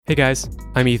Hey guys,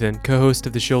 I'm Ethan, co-host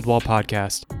of the Shield Wall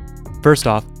podcast. First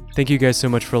off, thank you guys so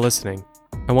much for listening.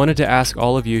 I wanted to ask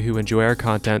all of you who enjoy our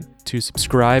content to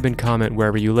subscribe and comment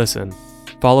wherever you listen.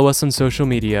 Follow us on social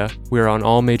media. We are on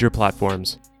all major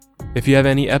platforms. If you have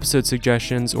any episode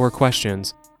suggestions or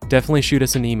questions, definitely shoot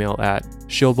us an email at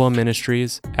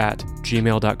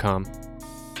shieldwallministries@gmail.com.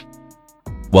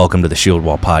 Welcome to the Shield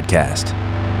Wall podcast,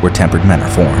 where tempered men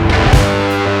are formed.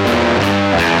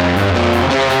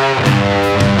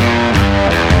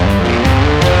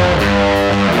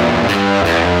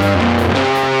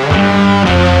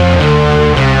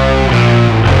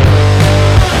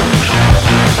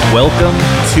 Welcome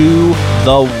to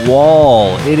The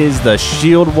Wall. It is the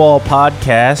Shield Wall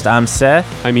podcast. I'm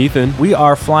Seth. I'm Ethan. We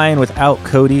are flying without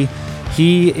Cody.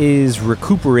 He is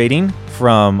recuperating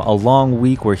from a long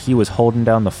week where he was holding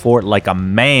down the fort like a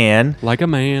man.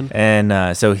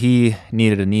 And so he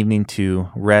needed an evening to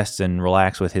rest and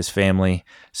relax with his family.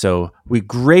 So we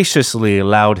graciously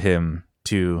allowed him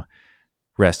to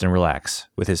rest and relax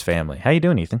with his family. How you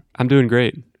doing, Ethan? I'm doing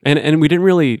great. And we didn't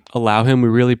really allow him. We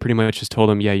really pretty much just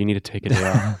told him, yeah, you need to take a day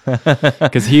off.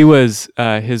 Because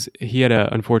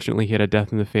unfortunately, he had a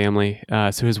death in the family.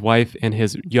 So his wife and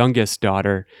his youngest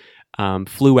daughter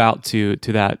flew out to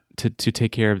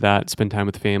take care of that, spend time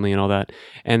with the family and all that.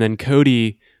 And then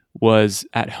Cody was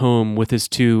at home with his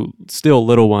two still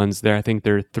little ones there. I think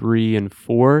they're 3 and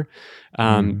 4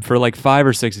 for like 5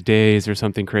 or 6 days or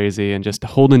something crazy, and just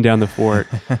holding down the fort.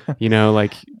 You know,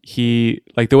 like the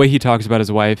way he talks about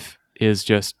his wife is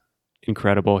just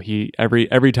incredible. He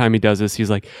every time he does this, he's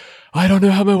like, I don't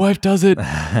know how my wife does it.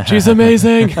 She's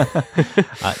amazing.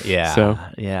 So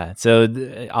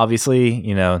obviously,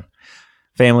 you know,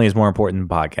 family is more important than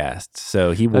podcasts.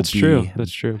 So he will That's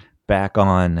true. Back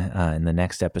on in the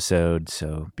next episode.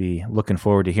 So be looking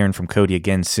forward to hearing from Cody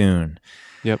again soon.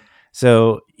 Yep.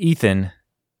 So Ethan,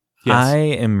 yes. I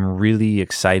am really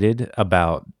excited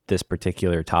about this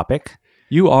particular topic.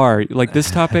 You are. Like, this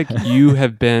topic you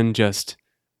have been just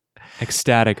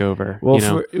ecstatic over.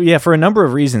 Well, you know? for a number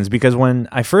of reasons. Because when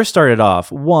I first started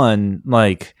off, one,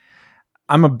 like,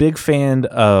 I'm a big fan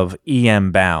of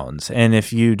E.M. Bounds. And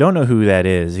if you don't know who that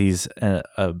is, he's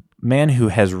a man who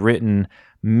has written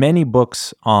many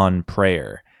books on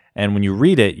prayer. And when you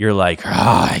read it, you're like,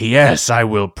 yes, I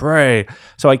will pray.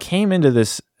 So I came into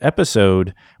this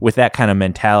episode with that kind of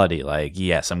mentality, like,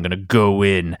 yes, I'm going to go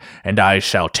in and I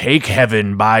shall take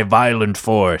heaven by violent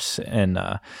force. And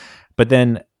but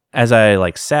then as I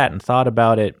like sat and thought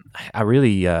about it, I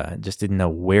really just didn't know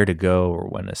where to go or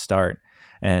when to start.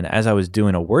 And as I was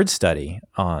doing a word study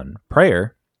on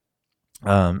prayer,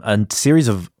 a series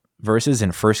of verses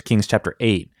in 1 Kings chapter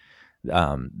 8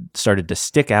 started to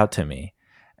stick out to me.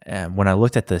 And when I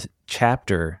looked at the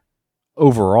chapter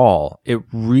overall, it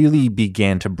really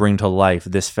began to bring to life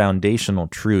this foundational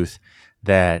truth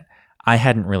that I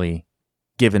hadn't really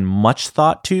given much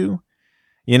thought to.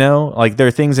 You know, like there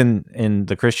are things in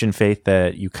the Christian faith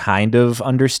that you kind of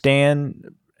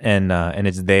understand and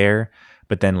it's there,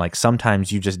 but then like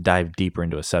sometimes you just dive deeper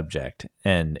into a subject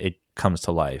and it comes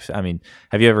to life. I mean,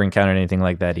 have you ever encountered anything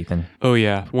like that, Ethan? Oh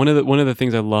yeah. One of the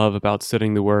things I love about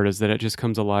studying the word is that it just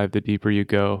comes alive the deeper you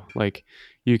go. Like,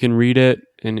 you can read it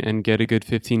and get a good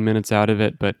 15 minutes out of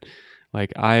it, but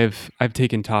like I've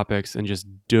taken topics and just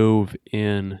dove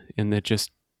in, and that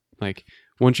just like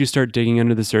once you start digging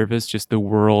under the surface, just the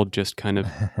world just kind of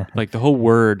like the whole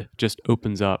word just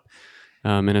opens up.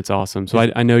 And it's awesome. So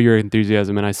I know your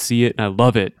enthusiasm, and I see it and I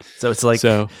love it. So it's like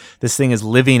this thing is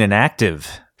living and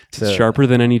active. It's sharper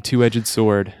than any two-edged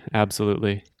sword.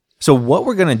 Absolutely. So what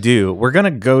we're going to do, we're going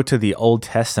to go to the Old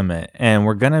Testament, and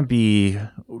we're going to be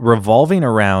revolving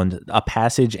around a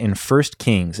passage in 1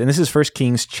 Kings. And this is 1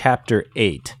 Kings chapter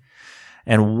 8.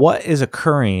 And what is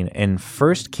occurring in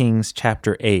 1 Kings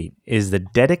chapter 8 is the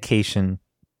dedication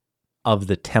of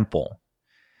the temple.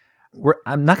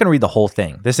 I'm not going to read the whole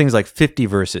thing. This thing's like 50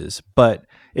 verses. But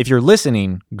if you're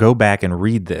listening, go back and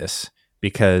read this,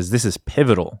 because this is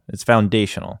pivotal. It's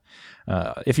foundational.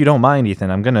 If you don't mind, Ethan,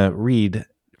 I'm going to read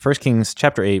 1 Kings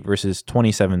chapter 8, verses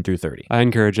 27 through 30. I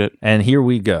encourage it. And here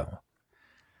we go.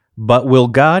 But will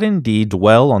God indeed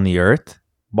dwell on the earth?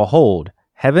 Behold,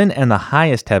 heaven and the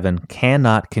highest heaven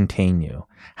cannot contain you.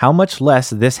 How much less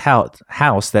this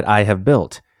house that I have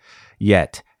built?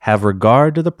 Yet have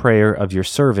regard to the prayer of your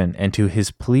servant and to his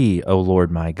plea, O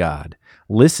Lord my God,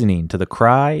 listening to the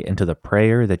cry and to the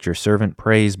prayer that your servant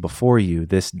prays before you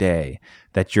this day,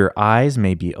 that your eyes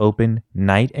may be open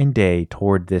night and day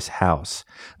toward this house,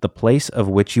 the place of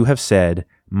which you have said,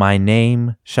 my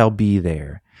name shall be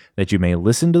there, that you may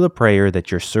listen to the prayer that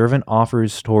your servant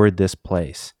offers toward this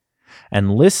place.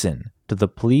 And listen to the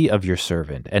plea of your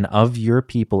servant and of your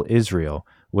people Israel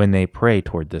when they pray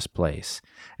toward this place.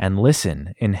 And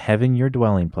listen in heaven your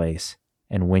dwelling place,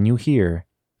 and when you hear,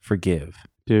 forgive.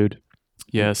 Dude.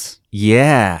 Yes.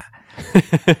 Yeah.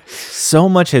 So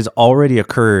much has already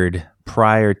occurred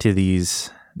prior to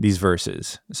these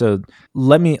verses. So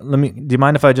let me do you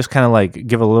mind if I just kind of like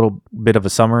give a little bit of a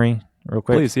summary real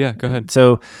quick? Please, yeah, go ahead.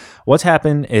 So what's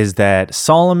happened is that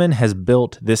Solomon has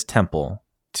built this temple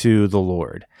to the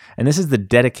Lord, and this is the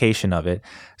dedication of it.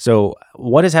 So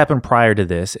what has happened prior to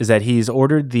this is that he's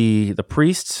ordered the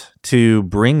priests to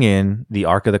bring in the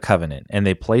Ark of the Covenant, and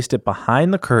they placed it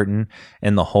behind the curtain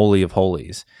in the Holy of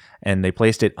Holies, and they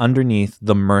placed it underneath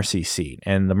the mercy seat.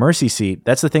 And the mercy seat,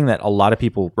 that's the thing that a lot of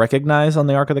people recognize on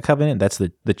the Ark of the Covenant. That's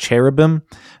the cherubim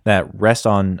that rest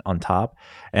on top.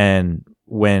 And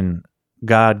when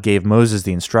God gave Moses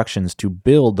the instructions to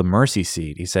build the mercy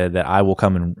seat, he said that I will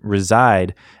come and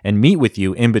reside and meet with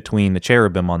you in between the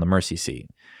cherubim on the mercy seat.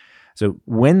 So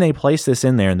when they place this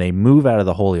in there and they move out of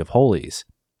the Holy of Holies,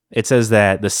 it says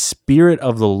that the Spirit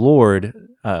of the Lord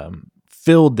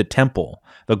filled the temple.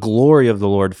 The glory of the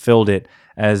Lord filled it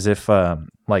as if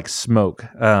like smoke.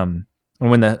 And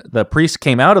when the priest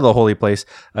came out of the holy place,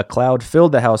 a cloud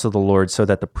filled the house of the Lord so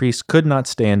that the priest could not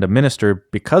stand to minister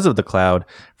because of the cloud,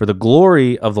 for the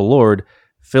glory of the Lord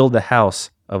filled the house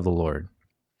of the Lord.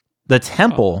 The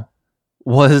temple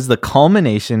was the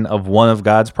culmination of one of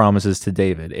God's promises to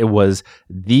David. It was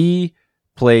the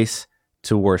place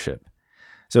to worship.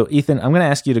 So, Ethan, I'm going to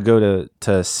ask you to go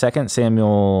to 2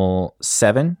 Samuel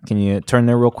 7. Can you turn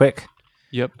there real quick?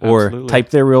 Yep, or absolutely. Type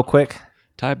there real quick?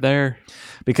 Type there.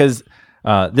 Because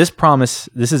this promise,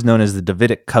 this is known as the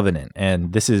Davidic covenant,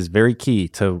 and this is very key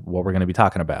to what we're going to be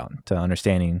talking about, to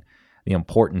understanding the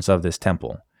importance of this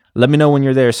temple. Let me know when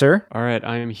you're there, sir. All right,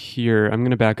 I am here. I'm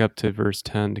going to back up to verse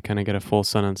 10 to kind of get a full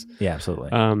sentence. Yeah, absolutely.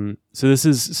 So this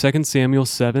is 2 Samuel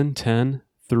 7, 10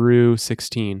 through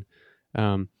 16.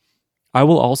 I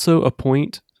will also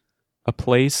appoint a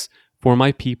place for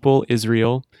my people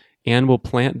Israel, and will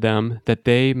plant them that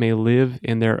they may live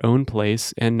in their own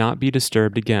place and not be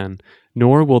disturbed again,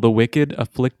 nor will the wicked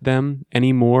afflict them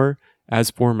any more as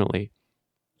formerly.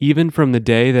 Even from the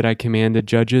day that I commanded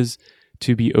judges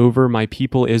to be over my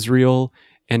people Israel,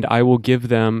 and I will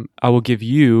give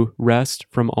you rest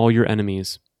from all your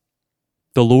enemies.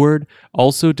 The Lord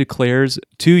also declares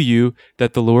to you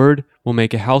that the Lord will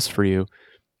make a house for you.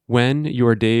 When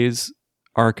your days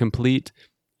are complete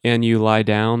and you lie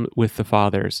down with the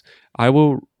fathers, I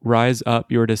will rise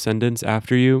up your descendants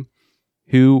after you,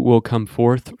 who will come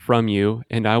forth from you,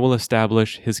 and I will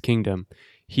establish his kingdom.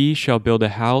 He shall build a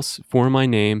house for my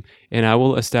name, and I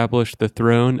will establish the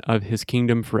throne of his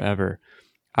kingdom forever.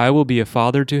 I will be a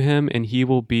father to him, and he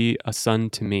will be a son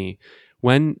to me.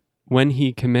 When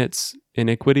he commits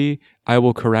iniquity, I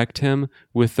will correct him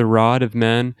with the rod of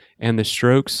men and the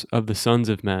strokes of the sons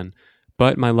of men.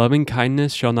 But my loving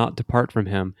kindness shall not depart from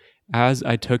him, as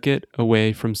I took it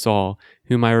away from Saul,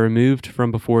 whom I removed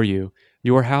from before you.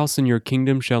 Your house and your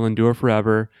kingdom shall endure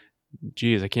forever.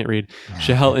 Geez, I can't read.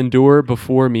 Shall endure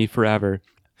before me forever.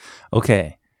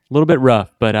 Okay. A little bit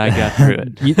rough, but I got through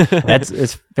it.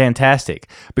 It's fantastic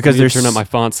because there's turn up my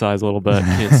font size a little bit.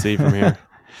 Can't see from here.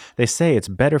 They say it's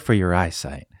better for your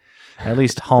eyesight. At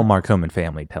least Hallmark Home and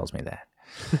Family tells me that.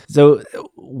 So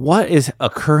what is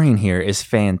occurring here is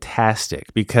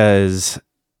fantastic because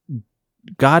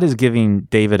God is giving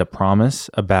David a promise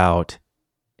about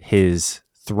his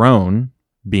throne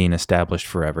being established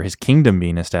forever, his kingdom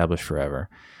being established forever.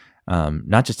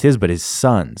 Not just his, but his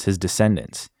sons, his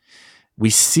descendants. We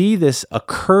see this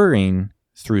occurring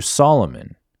through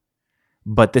Solomon,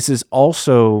 but this is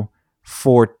also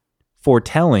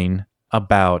foretelling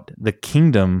about the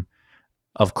kingdom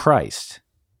of Christ,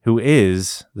 who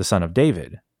is the son of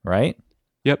David, right?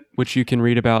 Yep, which you can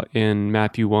read about in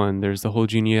Matthew 1. There's the whole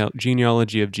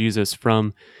genealogy of Jesus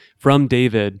from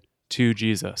David to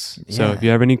Jesus. Yeah. So if you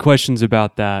have any questions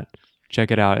about that,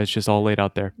 check it out. It's just all laid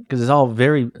out there. Because it's all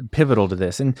very pivotal to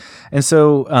this. And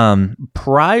so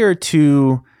prior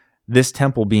to this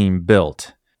temple being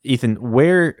built, Ethan,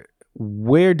 where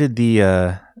did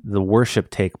the worship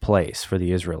take place for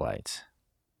the Israelites?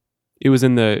 It was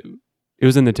in the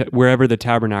wherever the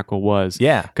tabernacle was.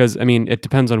 Yeah. Because, I mean, it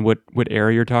depends on what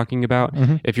area you're talking about.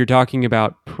 Mm-hmm. If you're talking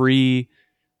about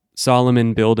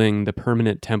pre-Solomon building the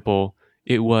permanent temple,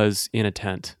 it was in a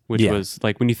tent, which was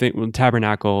like when you think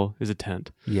tabernacle is a tent.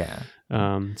 Yeah.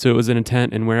 So it was in a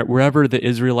tent, and wherever the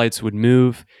Israelites would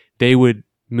move, they would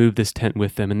move this tent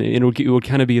with them, and it would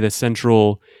kind of be the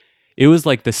central. It was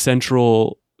like the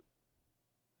central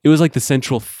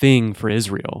thing for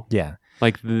Israel. Yeah.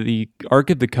 Like the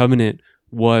Ark of the Covenant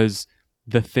was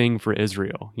the thing for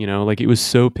Israel. Like it was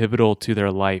so pivotal to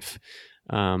their life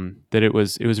that it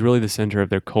was really the center of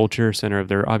their culture, center of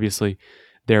their obviously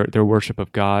their worship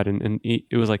of God, and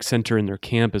it was like center in their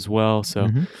camp as well. So.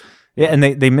 Mm-hmm. Yeah, and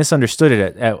they misunderstood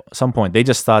it at some point. They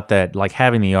just thought that like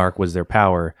having the ark was their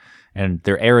power, and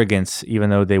their arrogance, even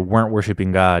though they weren't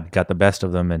worshiping God, got the best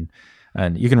of them.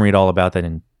 And you can read all about that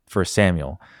in 1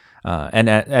 Samuel. And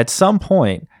at some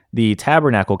point, the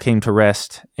tabernacle came to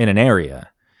rest in an area.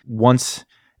 Once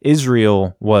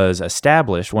Israel was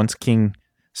established, once King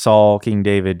Saul, King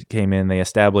David came in, they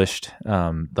established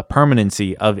the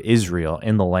permanency of Israel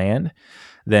in the land,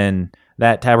 then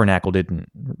that tabernacle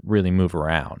didn't really move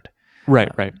around.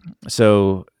 Right.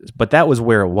 So, but that was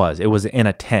where it was. It was in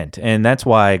a tent. And that's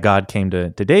why God came to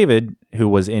David, who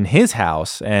was in his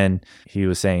house, and he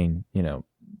was saying,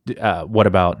 what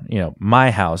about,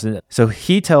 my house? And so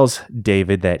he tells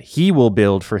David that he will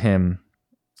build for him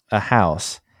a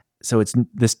house. So it's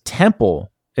this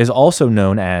temple is also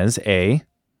known as a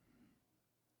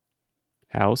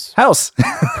house.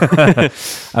 I'm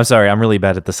sorry, I'm really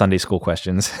bad at the Sunday school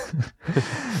questions.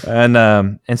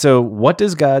 And so what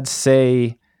does God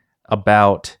say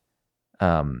about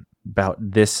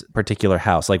this particular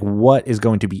house? Like, what is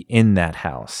going to be in that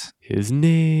house? His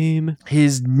name.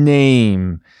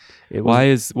 Why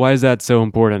is that so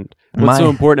important? What's so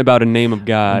important about a name of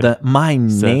God? My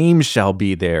name shall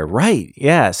be there. Right.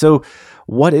 Yeah. So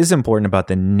what is important about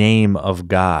the name of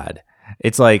God?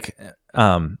 It's like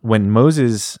when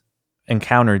Moses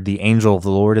encountered the angel of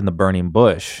the Lord in the burning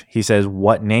bush, he says,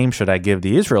 "What name should I give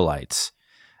the Israelites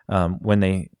when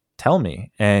they tell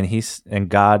me?" And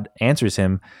God answers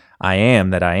him, "I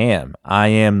am that I am. I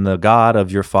am the God of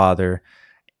your father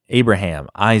Abraham,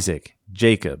 Isaac,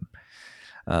 Jacob."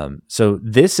 So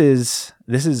this is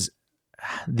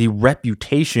the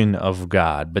reputation of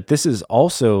God, but this is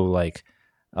also like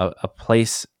a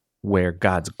place where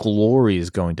God's glory is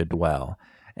going to dwell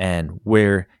and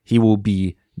where he will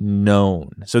be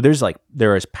known. So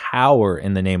there is power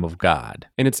in the name of God.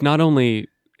 And it's not only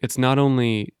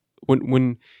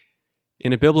when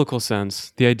in a biblical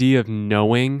sense, the idea of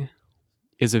knowing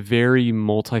is a very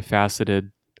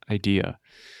multifaceted idea.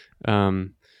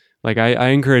 Like I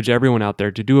encourage everyone out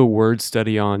there to do a word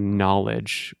study on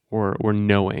knowledge or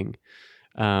knowing,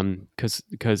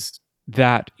 because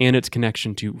that and its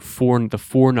connection to the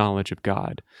foreknowledge of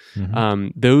God. Mm-hmm.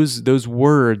 Those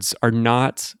words are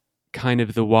not kind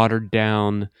of the watered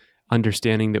down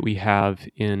understanding that we have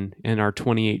in our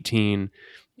 2018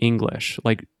 English.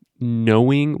 Like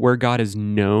knowing where God is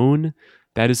known,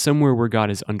 that is somewhere where God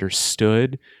is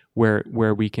understood,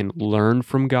 where we can learn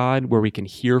from God, where we can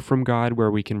hear from God,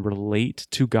 where we can relate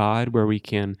to God, where we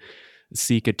can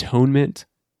seek atonement,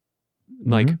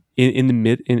 like mm-hmm.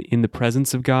 in the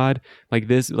presence of God. Like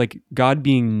this, like God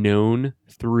being known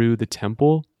through the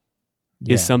temple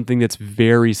is something that's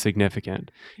very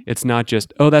significant. It's not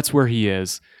just, oh, that's where he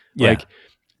is. Yeah. Like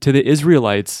to the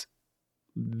Israelites,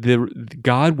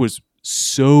 God was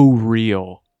so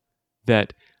real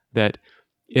that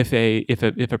if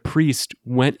a priest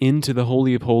went into the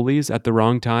Holy of Holies at the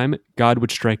wrong time, God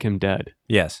would strike him dead.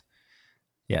 Yes.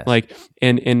 Like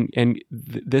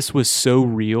this was so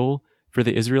real for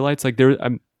the Israelites. Like there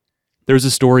was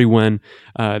a story when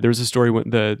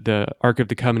the Ark of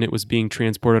the Covenant was being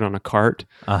transported on a cart,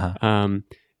 or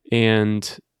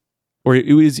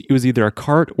it was either a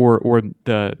cart or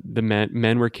the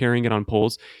men were carrying it on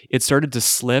poles. It started to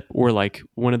slip, or like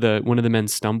one of the men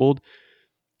stumbled.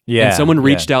 Yeah, and someone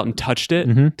reached out and touched it,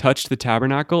 mm-hmm. touched the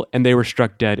tabernacle, and they were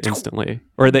struck dead instantly.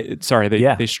 Or they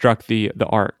struck the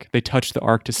ark. They touched the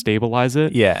ark to stabilize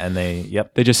it. Yeah, and they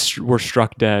just were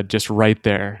struck dead just right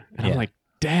there. And I'm like,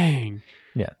 dang,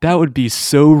 that would be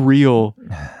so real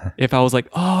if I was like,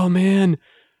 oh man,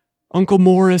 Uncle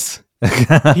Morris,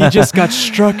 he just got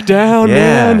struck down,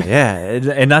 man.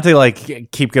 Yeah, and not to like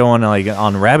keep going like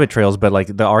on rabbit trails, but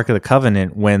like the Ark of the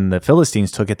Covenant, when the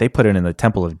Philistines took it, they put it in the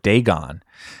temple of Dagon.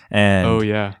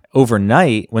 And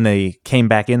overnight, when they came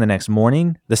back in the next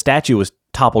morning, the statue was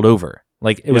toppled over.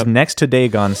 Like it was next to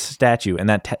Dagon's statue, and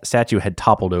that statue had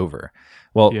toppled over.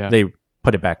 Well, they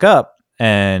put it back up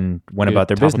and went about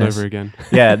their business. Over again.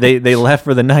 They left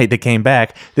for the night. They came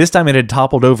back. This time it had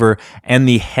toppled over, and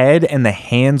the head and the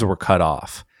hands were cut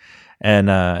off.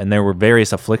 And there were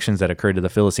various afflictions that occurred to the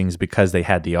Philistines because they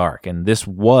had the ark. And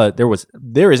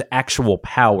there is actual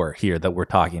power here that we're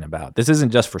talking about. This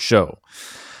isn't just for show.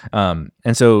 And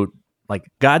so like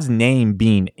God's name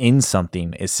being in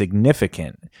something is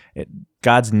significant.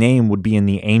 God's name would be in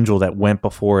the angel that went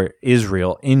before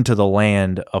Israel into the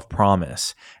land of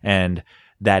promise, and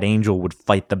that angel would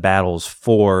fight the battles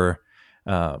for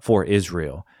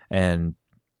Israel. And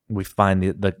we find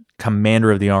the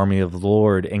commander of the army of the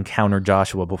Lord encounter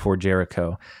Joshua before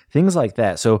Jericho, things like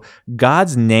that. So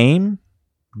God's name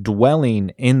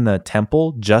dwelling in the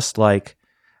temple, just like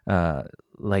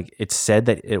it's said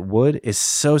that it would, is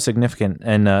so significant.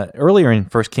 And earlier in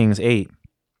 1 Kings 8,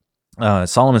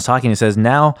 Solomon's talking. He says,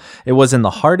 "Now it was in the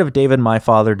heart of David my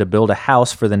father to build a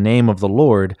house for the name of the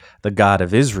Lord, the God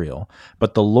of Israel.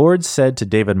 But the Lord said to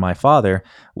David my father,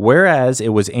 whereas it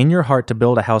was in your heart to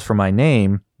build a house for my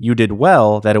name, you did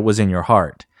well that it was in your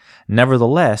heart.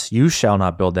 Nevertheless, you shall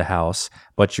not build the house,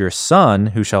 but your son,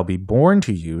 who shall be born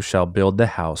to you, shall build the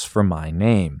house for my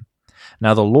name.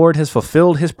 Now the Lord has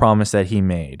fulfilled his promise that he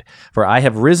made. For I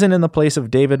have risen in the place of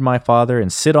David my father,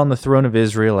 and sit on the throne of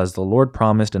Israel as the Lord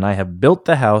promised, and I have built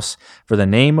the house for the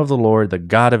name of the Lord, the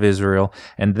God of Israel,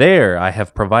 and there I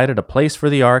have provided a place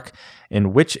for the ark,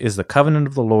 in which is the covenant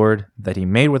of the Lord that he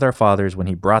made with our fathers when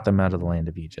he brought them out of the land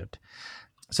of Egypt."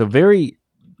 So very,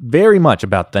 very much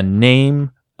about the name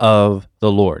of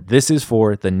the Lord. This is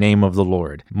for the name of the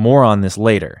Lord. More on this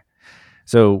later.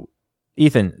 So,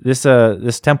 Ethan, this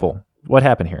temple, what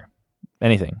happened here?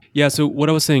 Anything? Yeah, so what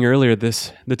I was saying earlier,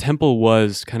 the temple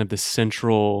was kind of the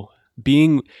central,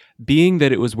 being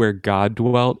that it was where God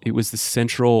dwelt, it was the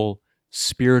central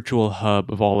spiritual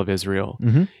hub of all of Israel.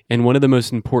 Mm-hmm. And one of the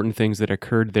most important things that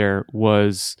occurred there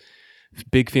was,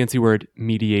 big fancy word,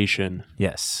 mediation.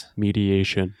 Yes.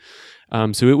 Mediation.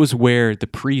 So it was where the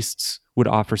priests would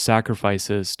offer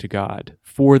sacrifices to God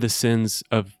for the sins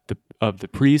of the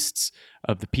priests,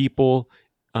 of the people,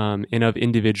 and of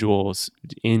individuals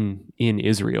in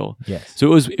Israel. Yes.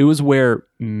 So it was where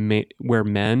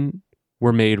men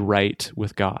were made right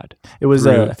with God. It was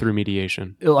through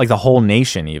mediation. Like the whole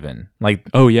nation, even. Like,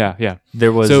 oh yeah.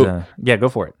 There was go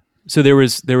for it. So there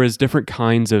was different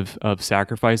kinds of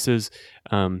sacrifices.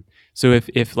 So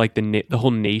if like the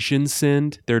whole nation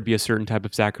sinned, there would be a certain type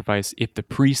of sacrifice. If the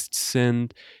priests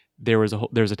sinned, there's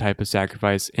a type of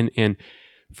sacrifice, and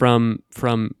from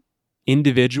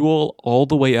individual all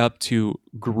the way up to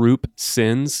group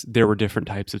sins, there were different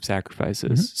types of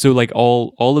sacrifices. Mm-hmm. So like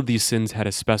all of these sins had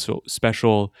a special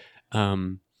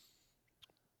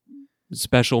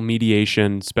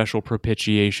mediation, special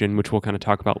propitiation, which we'll kind of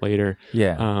talk about later.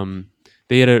 Yeah.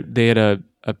 They had a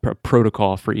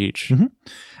protocol for each. Mm-hmm.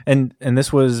 And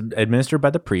this was administered by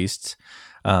the priests.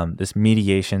 This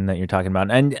mediation that you're talking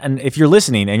about, and if you're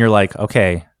listening and you're like,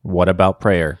 okay, what about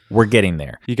prayer? We're getting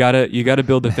there. You gotta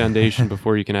build the foundation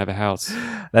before you can have a house.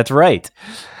 That's right.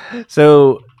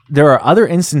 So there are other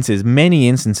instances, many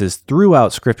instances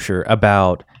throughout Scripture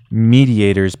about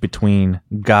mediators between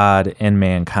God and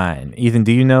mankind. Ethan,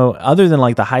 do you know, other than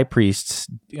like the high priests,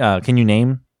 can you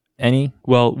name any?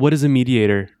 Well, what is a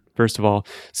mediator? First of all,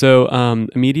 so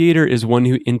a mediator is one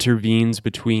who intervenes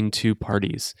between two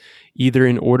parties, either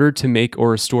in order to make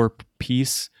or restore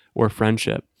peace or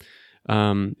friendship.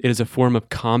 It is a form of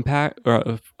compact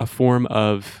or a form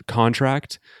of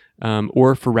contract,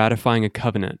 or for ratifying a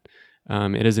covenant.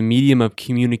 It is a medium of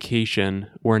communication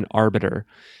or an arbiter.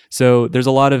 So there's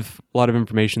a lot of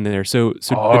information there. So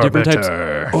the different types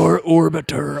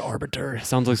arbiter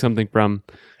sounds like something from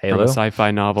a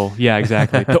sci-fi novel. Yeah,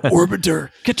 exactly. The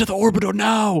orbiter, get to the orbiter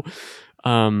now.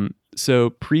 So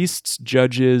priests,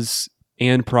 judges,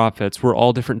 and prophets were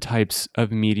all different types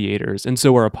of mediators, and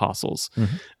so are apostles.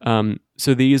 Mm-hmm.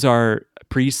 So these are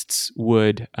priests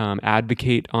would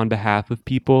advocate on behalf of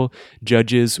people.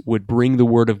 Judges would bring the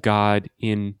word of God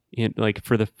in like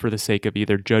for the sake of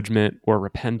either judgment or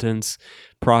repentance.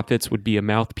 Prophets would be a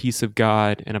mouthpiece of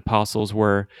God, and apostles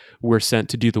were sent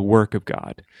to do the work of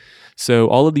God. So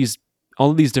all of these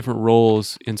different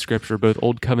roles in Scripture, both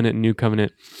Old Covenant and New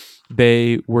Covenant,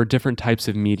 they were different types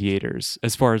of mediators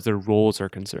as far as their roles are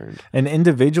concerned. And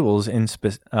individuals in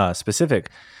specific,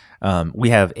 we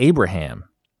have Abraham,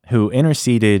 who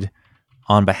interceded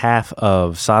on behalf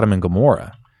of Sodom and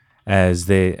Gomorrah as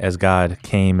God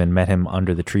came and met him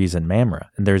under the trees in Mamre.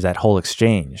 And there's that whole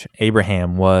exchange.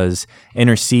 Abraham was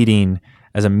interceding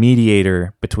as a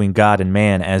mediator between God and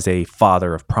man, as a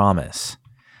father of promise.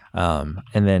 And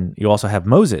then you also have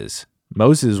Moses.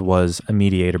 Moses was a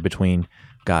mediator between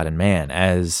God and man,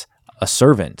 as a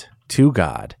servant to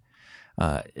God.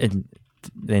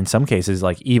 In some cases,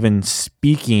 like even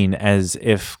speaking as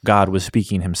if God was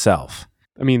speaking himself.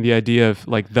 I mean, the idea of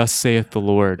like, thus saith the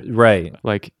Lord. Right.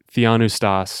 Like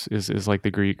theanustos is like the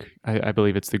Greek, I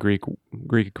believe it's the Greek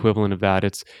equivalent of that.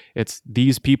 It's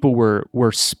these people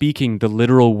were speaking the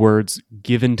literal words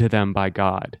given to them by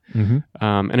God. Mm-hmm.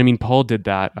 And I mean, Paul did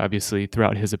that obviously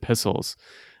throughout his epistles.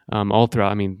 all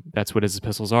throughout. I mean, that's what his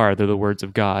epistles are. They're the words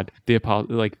of God.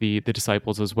 The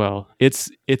disciples as well. It's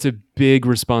a big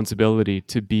responsibility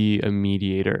to be a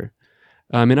mediator,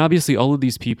 and obviously all of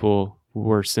these people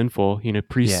were sinful.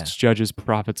 Priests, judges,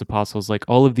 prophets, apostles. Like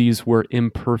all of these were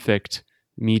imperfect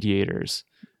mediators,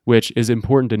 which is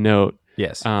important to note.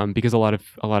 Yes. Because a lot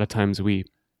of times we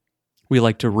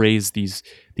like to raise these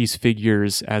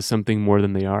figures as something more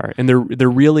than they are, and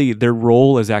their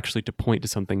role is actually to point to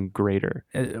something greater.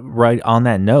 Right on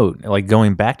that note, like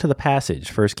going back to the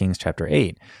passage, 1 Kings chapter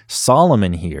 8,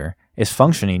 Solomon here is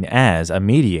functioning as a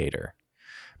mediator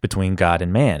between God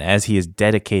and man as he is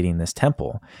dedicating this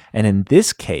temple. And in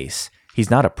this case,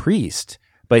 he's not a priest,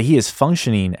 but he is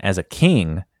functioning as a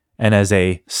king and as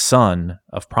a son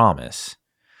of promise.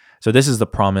 So this is the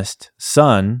promised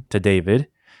son to David.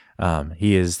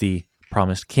 He is the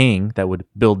promised king that would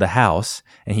build the house,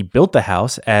 and he built the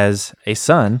house as a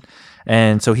son,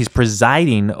 and so he's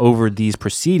presiding over these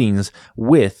proceedings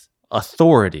with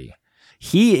authority.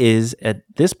 He is, at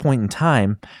this point in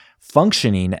time,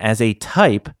 functioning as a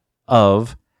type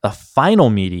of the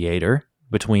final mediator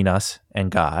between us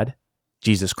and God,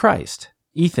 Jesus Christ.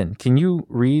 Ethan, can you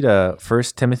read 1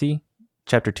 Timothy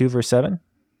chapter 2, verse 7?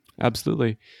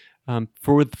 Absolutely.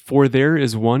 For there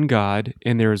is one God,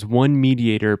 and there is one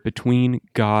mediator between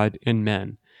God and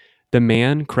men, the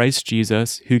man Christ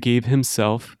Jesus, who gave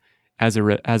himself as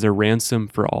a ransom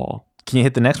for all. Can you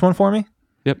hit the next one for me?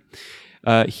 Yep.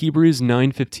 Hebrews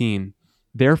 9:15.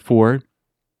 Therefore,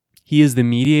 he is the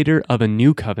mediator of a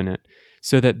new covenant,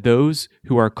 so that those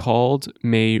who are called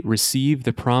may receive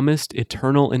the promised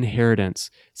eternal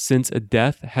inheritance, since a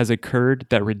death has occurred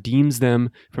that redeems them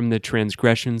from the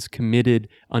transgressions committed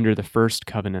under the first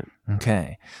covenant.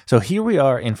 Okay, so here we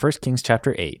are in 1 Kings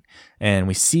chapter 8, and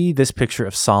we see this picture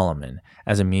of Solomon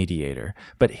as a mediator.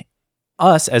 But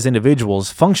us as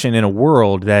individuals function in a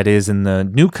world that is in the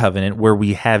new covenant where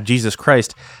we have Jesus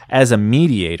Christ as a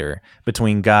mediator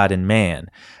between God and man.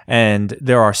 And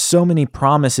there are so many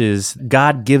promises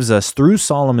God gives us through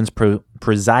Solomon's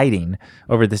presiding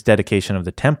over this dedication of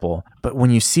the temple. But when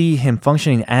you see him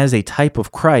functioning as a type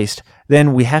of Christ,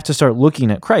 then we have to start looking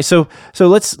at Christ. So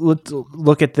let's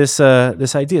look at this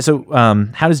idea. So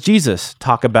how does Jesus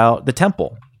talk about the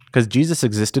temple? Because Jesus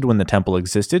existed when the temple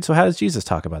existed. So how does Jesus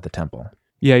talk about the temple?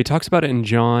 Yeah, he talks about it in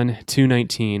John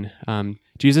 2:19.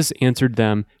 Jesus answered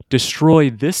them, "Destroy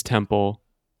this temple,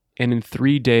 and in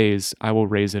 3 days I will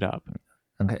raise it up."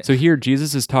 Okay. So here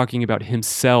Jesus is talking about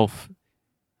himself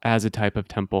as a type of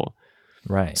temple.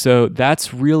 Right. So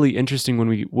that's really interesting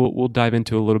when we'll dive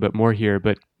into a little bit more here.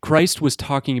 But Christ was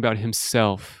talking about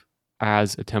himself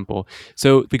as a temple.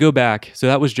 So if we go back, so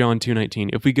that was John 2:19.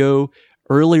 If we go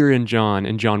earlier in John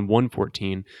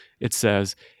 1:14, it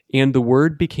says, "And the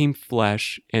Word became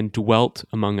flesh and dwelt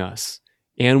among us.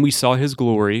 And we saw his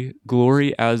glory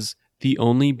as the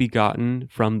only begotten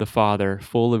from the Father,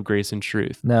 full of grace and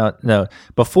truth." No.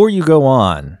 Before you go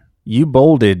on, you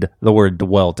bolded the word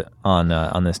 "dwelt"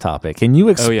 on this topic. Can you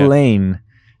explain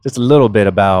just a little bit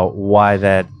about why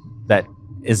that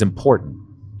is important?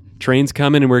 Train's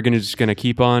coming, and we're just gonna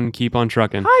keep on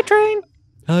trucking. Hi, train.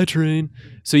 Hi, train.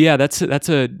 So yeah, that's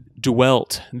a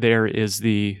dwelt. There is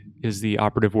the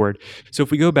operative word. So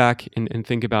if we go back and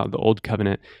think about the old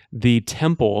covenant, the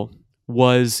temple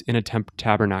was in a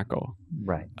tabernacle.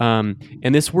 Right.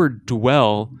 And this word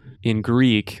 "dwell" in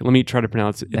Greek, let me try to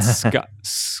pronounce it. It's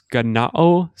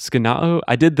skanao.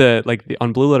 I did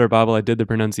on Blue Letter Bible, I did the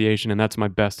pronunciation, and that's my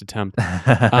best attempt.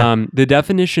 The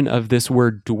definition of this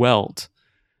word "dwelt"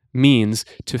 means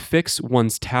to fix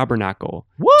one's tabernacle.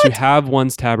 What? To have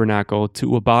one's tabernacle,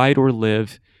 to abide or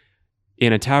live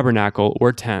in a tabernacle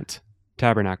or tent.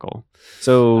 Tabernacle.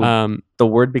 So the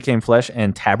Word became flesh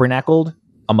and tabernacled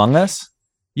among us?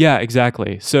 Yeah,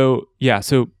 exactly. So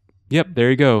yep, there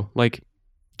you go. Like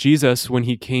Jesus, when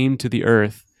he came to the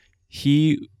earth,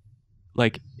 he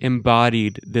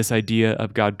embodied this idea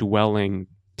of God dwelling,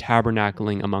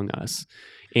 tabernacling among us.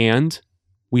 And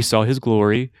we saw his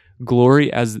glory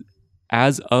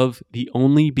as of the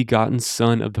only begotten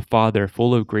Son of the Father,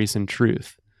 full of grace and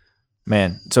truth.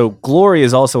 Man, so glory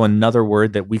is also another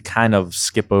word that we kind of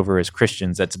skip over as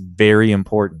Christians. That's very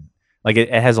important. Like it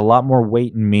has a lot more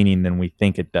weight and meaning than we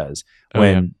think it does.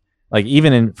 Like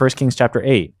even in 1 Kings chapter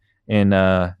 8,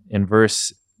 in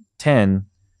verse 10,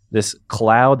 this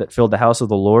cloud that filled the house of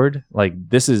the Lord, like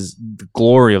this is the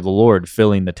glory of the Lord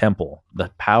filling the temple,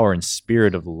 the power and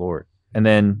spirit of the Lord. And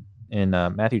then in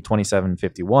Matthew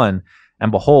 27:51,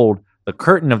 "And behold, the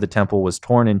curtain of the temple was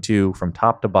torn in two from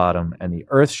top to bottom, and the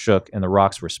earth shook and the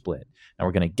rocks were split." Now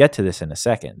we're going to get to this in a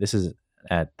second. This is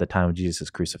at the time of Jesus'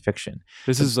 crucifixion.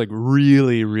 This is like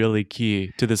really, really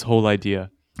key to this whole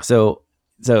idea. So,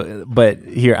 but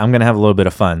here I'm gonna have a little bit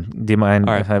of fun. Do you mind?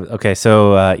 All right. Okay,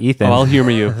 so Ethan, I'll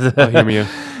humor you.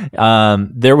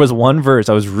 There was one verse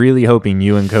I was really hoping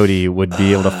you and Cody would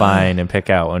be able to find and pick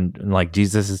out when, like,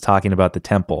 Jesus is talking about the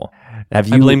temple. I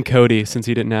blame Cody since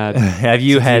he didn't add.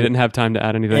 He didn't have time to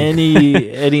add anything.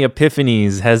 any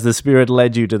epiphanies? Has the Spirit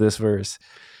led you to this verse?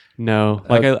 No,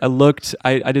 like I looked,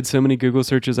 I did so many Google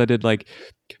searches. I did like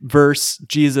verse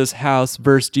Jesus house,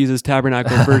 verse Jesus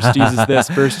tabernacle, verse Jesus this,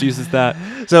 verse Jesus that.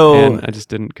 So and I just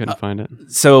couldn't find it.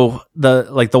 So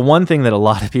the one thing that a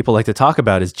lot of people like to talk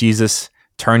about is Jesus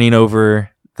turning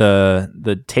over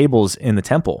the tables in the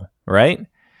temple, right?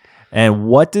 And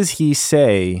what does he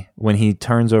say when he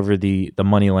turns over the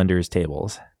moneylenders'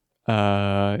 tables?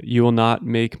 You will not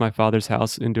make my Father's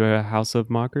house into a house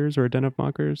of mockers or a den of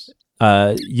mockers.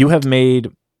 You have made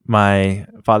my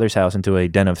Father's house into a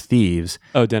den of thieves.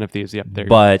 Oh, den of thieves. Yep. There.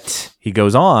 But he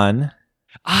goes on.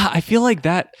 I feel like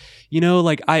that.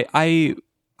 Like I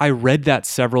read that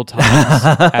several times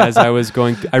as I was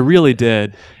going. I really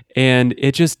did, and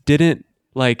it just didn't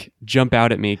like jump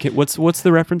out at me. What's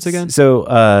the reference again?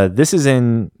 So this is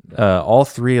in all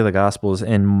three of the Gospels,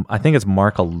 and I think it's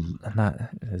Mark.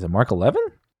 Is it Mark 11?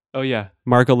 Oh yeah,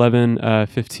 Mark 11,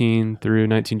 15 through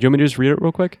 19. Do you want me to just read it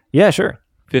real quick? Yeah, sure.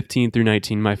 15 through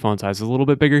 19. My font size is a little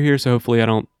bit bigger here, so hopefully I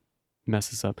don't mess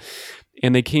this up.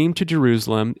 And they came to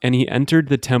Jerusalem, and he entered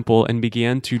the temple and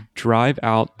began to drive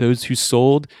out those who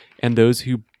sold and those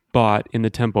who bought in the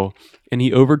temple. And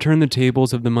he overturned the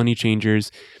tables of the money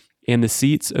changers and the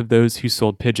seats of those who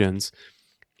sold pigeons.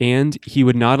 And he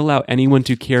would not allow anyone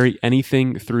to carry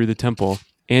anything through the temple.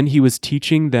 And he was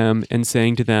teaching them and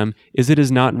saying to them, "Is it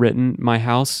is not written, my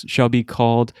house shall be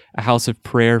called a house of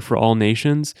prayer for all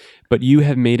nations, but you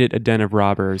have made it a den of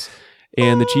robbers."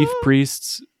 And the chief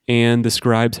priests and the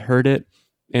scribes heard it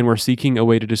and were seeking a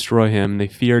way to destroy him. They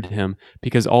feared him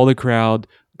because all the crowd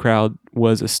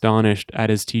was astonished at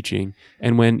his teaching.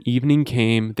 And when evening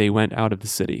came, they went out of the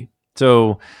city.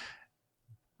 So,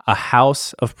 a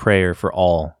house of prayer for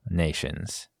all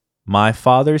nations. My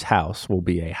Father's house will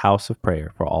be a house of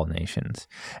prayer for all nations.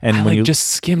 And I when you just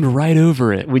skimmed right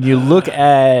over it. When you look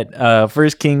at 1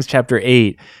 Kings chapter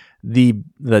 8, the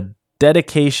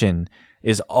dedication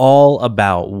is all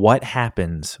about what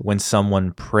happens when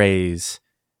someone prays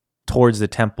towards the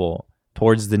temple,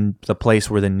 towards the place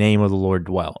where the name of the Lord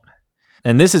dwelt.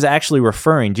 And this is actually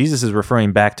Jesus is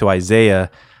referring back to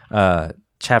Isaiah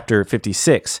chapter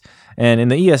 56. And in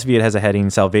the ESV, it has a heading,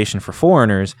 Salvation for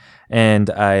Foreigners. And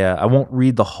I won't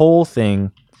read the whole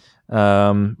thing,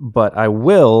 but I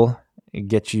will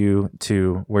get you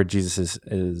to where Jesus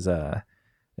is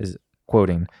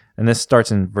quoting. And this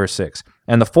starts in verse 6.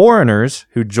 And the foreigners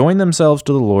who join themselves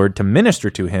to the Lord to minister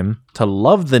to him, to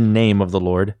love the name of the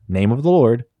Lord, name of the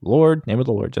Lord, Lord, name of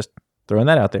the Lord, just throwing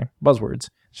that out there, buzzwords,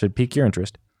 should pique your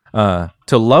interest.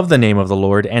 To love the name of the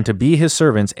Lord and to be his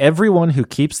servants, everyone who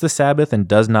keeps the Sabbath and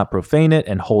does not profane it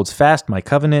and holds fast my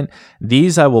covenant,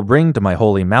 these I will bring to my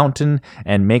holy mountain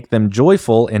and make them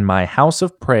joyful in my house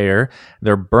of prayer.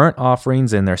 Their burnt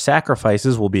offerings and their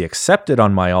sacrifices will be accepted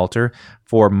on my altar,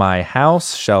 for my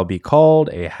house shall be called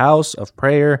a house of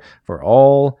prayer for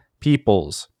all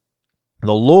peoples.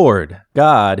 The Lord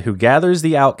God, who gathers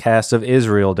the outcasts of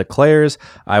Israel, declares,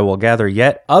 I will gather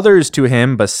yet others to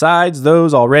him besides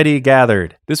those already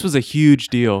gathered. This was a huge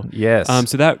deal. Yes.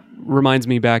 So that reminds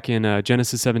me back in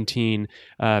Genesis 17,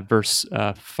 verse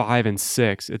 5 and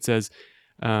 6. It says,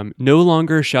 no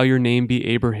longer shall your name be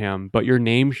Abraham, but your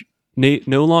name...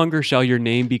 No longer shall your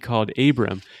name be called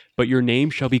Abram, but your name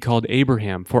shall be called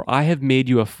Abraham, for I have made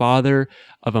you a father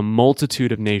of a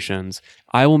multitude of nations.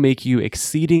 I will make you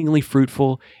exceedingly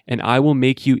fruitful, and I will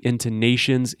make you into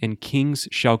nations, and kings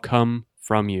shall come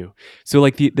from you. So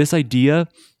like this idea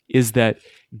is that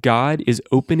God is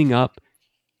opening up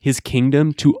his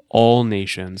kingdom to all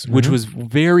nations, which was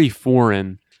very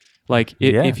foreign. Like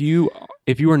if you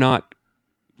are not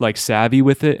like savvy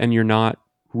with it and you're not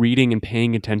reading and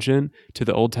paying attention to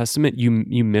the Old Testament, you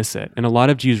miss it. And a lot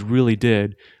of Jews really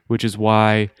did, which is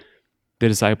why the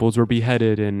disciples were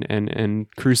beheaded and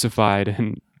crucified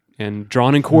and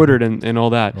drawn and quartered and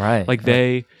all that. Right.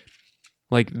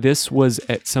 This was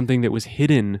something that was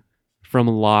hidden from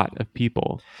a lot of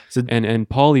people. So, and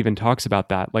Paul even talks about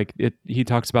that. He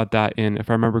talks about that in, if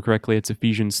I remember correctly, it's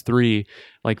Ephesians 3,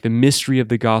 like the mystery of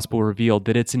the gospel revealed,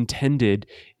 that it's intended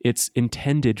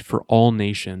for all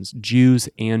nations, Jews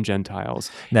and Gentiles.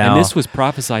 Now- and this was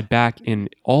prophesied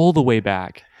all the way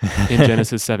back in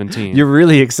Genesis 17. You're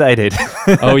really excited.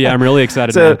 Oh yeah, I'm really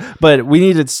excited. So, man. but we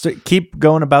need to keep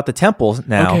going about the temple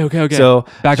now. Okay. So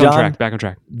Back on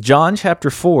track. John chapter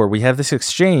 4, we have this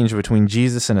exchange between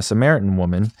Jesus and a Samaritan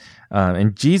woman.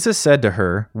 And Jesus said to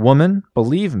her, "Woman,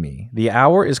 believe me, the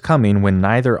hour is coming when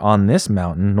neither on this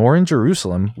mountain nor in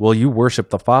Jerusalem will you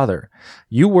worship the Father.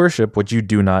 You worship what you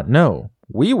do not know.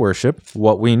 We worship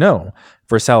what we know,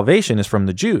 for salvation is from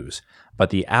the Jews. But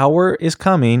the hour is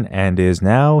coming and is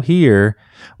now here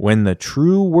when the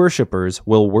true worshipers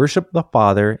will worship the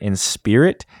Father in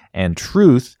spirit and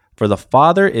truth, for the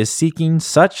Father is seeking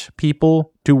such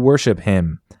people to worship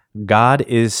him. God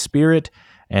is spirit,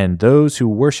 and those who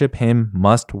worship him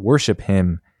must worship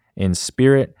him in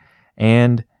spirit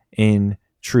and in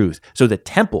truth." So the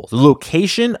temple, the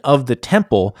location of the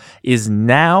temple is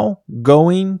now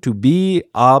going to be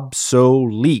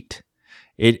obsolete.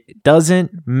 It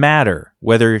doesn't matter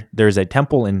whether there's a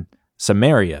temple in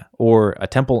Samaria or a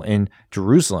temple in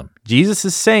Jerusalem. Jesus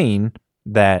is saying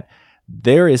that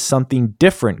there is something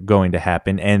different going to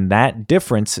happen, and that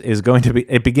difference is going to be,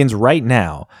 it begins right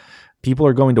now. People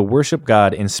are going to worship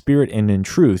God in spirit and in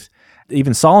truth.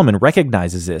 Even Solomon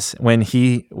recognizes this when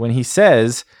he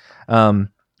says,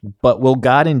 "But will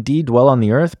God indeed dwell on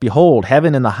the earth? Behold,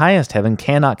 heaven and the highest heaven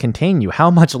cannot contain you. How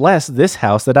much less this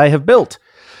house that I have built?"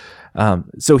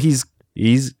 So he's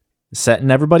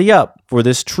setting everybody up for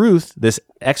this truth, this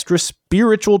extra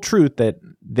spiritual truth that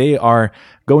they are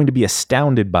going to be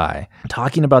astounded by.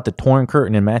 Talking about the torn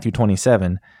curtain in Matthew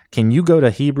 27, can you go to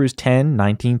Hebrews 10,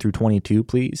 19 through 22,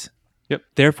 please? Yep.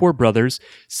 "Therefore, brothers,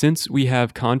 since we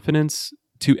have confidence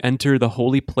to enter the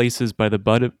holy places by the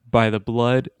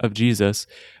blood of Jesus,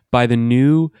 by the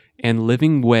new and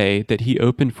living way that he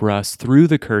opened for us through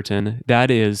the curtain, that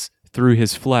is, through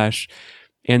his flesh,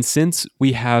 and since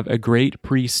we have a great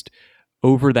priest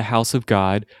over the house of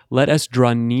God, let us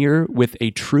draw near with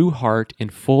a true heart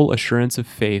and full assurance of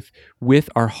faith, with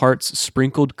our hearts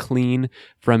sprinkled clean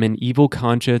from an evil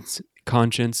conscience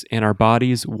and our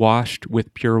bodies washed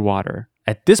with pure water."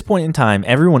 At this point in time,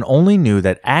 everyone only knew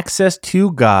that access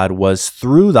to God was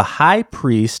through the high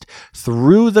priest,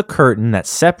 through the curtain that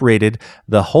separated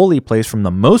the holy place from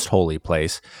the most holy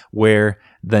place, where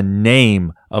the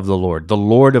name of the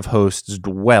Lord of hosts,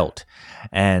 dwelt.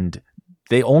 And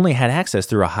they only had access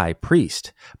through a high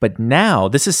priest. But now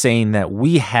this is saying that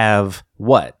we have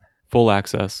what? Full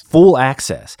access. Full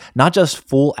access. Not just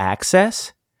full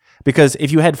access, because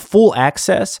if you had full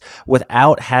access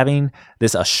without having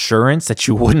this assurance that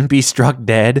you wouldn't be struck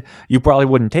dead, you probably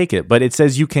wouldn't take it. But it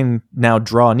says you can now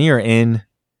draw near in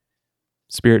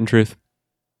spirit and truth.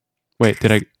 Wait,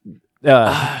 did I?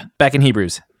 Back in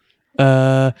Hebrews.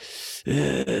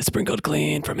 Sprinkled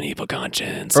clean from an evil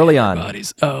conscience. Early on.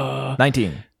 Bodies.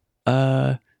 19.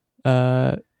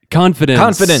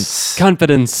 Confidence.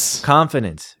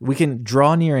 We can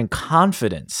draw near in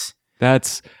confidence.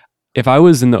 That's if I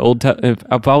was in the old if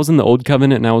I was in the old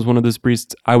covenant and I was one of those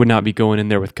priests, I would not be going in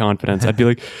there with confidence. I'd be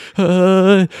like,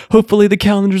 hopefully the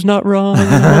calendar's not wrong.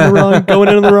 Going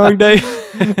in on the wrong day.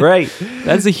 Right.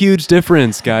 That's a huge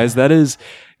difference, guys. That is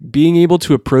being able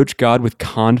to approach God with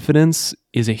confidence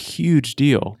is a huge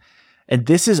deal. And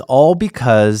this is all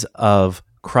because of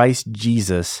Christ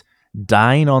Jesus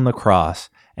dying on the cross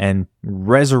and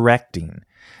resurrecting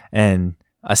and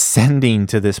ascending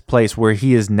to this place where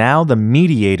he is now the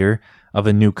mediator of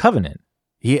a new covenant.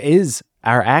 He is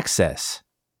our access.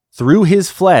 Through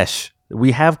his flesh,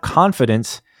 we have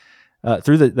confidence.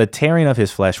 Through the tearing of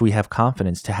his flesh, we have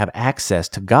confidence to have access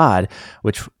to God,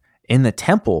 which in the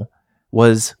temple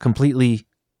was completely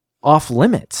off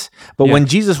limits. But when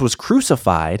Jesus was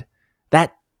crucified,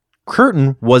 that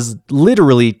curtain was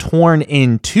literally torn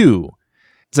in two.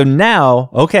 So now,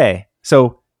 okay,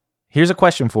 so here's a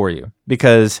question for you,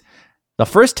 because the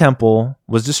first temple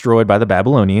was destroyed by the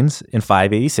Babylonians in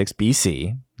 586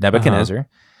 BC, Nebuchadnezzar.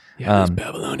 Yeah, those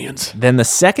Babylonians. Then the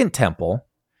second temple,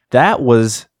 that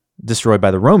was destroyed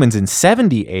by the Romans in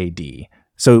 70 AD.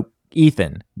 So,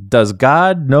 Ethan, does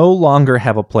God no longer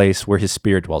have a place where his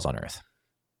spirit dwells on earth?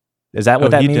 Is that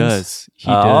what that means? He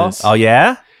does. Oh,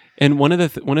 yeah? And one of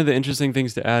the interesting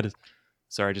things to add is,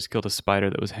 sorry, I just killed a spider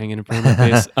that was hanging in front of my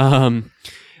face.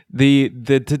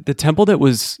 The temple that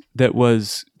was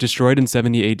destroyed in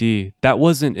 70 AD, that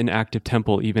wasn't an active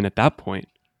temple even at that point,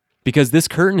 because this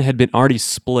curtain had been already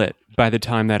split by the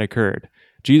time that occurred.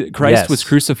 Christ was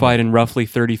crucified in roughly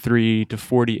 33 to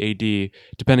 40 AD,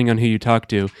 depending on who you talk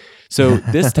to. So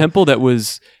this temple that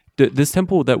was this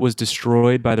temple that was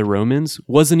destroyed by the Romans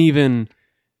wasn't even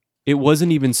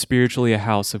spiritually a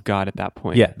house of God at that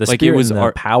point. Yeah, the spirit and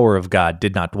the power of God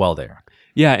did not dwell there.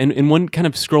 Yeah, and one kind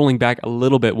of scrolling back a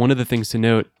little bit, one of the things to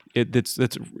note, that's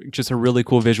just a really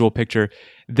cool visual picture.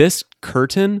 This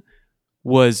curtain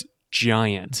was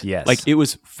giant. Yes. Like it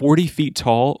was 40 feet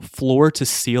tall, floor to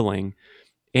ceiling,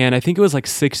 and I think it was like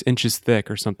 6 inches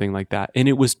thick or something like that. And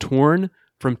it was torn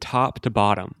from top to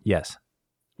bottom. Yes.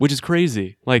 Which is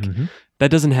crazy. Like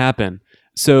that doesn't happen.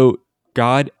 So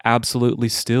God absolutely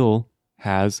still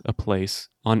has a place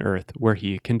on earth where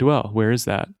he can dwell. Where is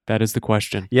that? That is the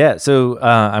question. Yeah, so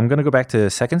I'm going to go back to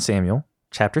 2 Samuel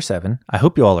chapter 7. I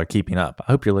hope you all are keeping up.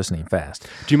 I hope you're listening fast.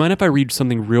 Do you mind if I read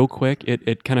something real quick?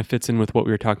 It kind of fits in with what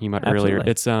we were talking about Absolutely. earlier.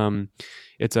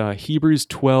 It's Hebrews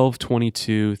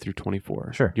 12:22 through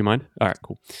 24. Sure. Do you mind? All right,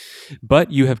 cool.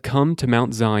 But you have come to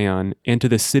Mount Zion and to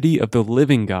the city of the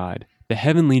living God, the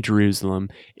heavenly Jerusalem,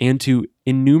 and to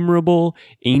innumerable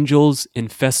angels in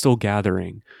festal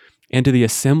gathering, and to the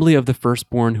assembly of the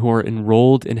firstborn who are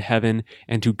enrolled in heaven,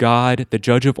 and to God, the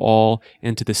judge of all,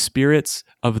 and to the spirits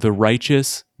of the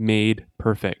righteous made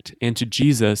perfect, and to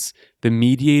Jesus, the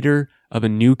mediator of a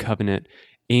new covenant,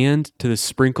 and to the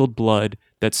sprinkled blood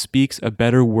that speaks a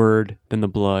better word than the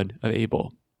blood of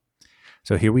Abel.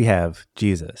 So here we have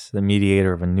Jesus, the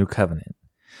mediator of a new covenant.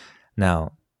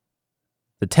 Now,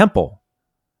 the temple,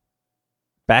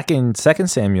 back in 2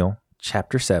 Samuel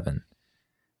chapter 7,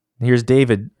 here's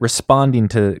David responding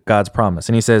to God's promise.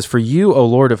 And he says, "For you, O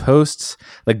Lord of hosts,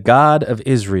 the God of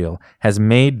Israel, has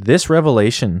made this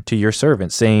revelation to your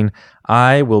servant, saying,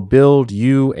 I will build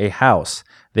you a house.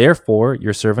 Therefore,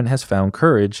 your servant has found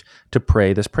courage to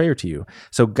pray this prayer to you."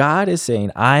 So God is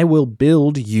saying, I will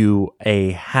build you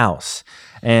a house.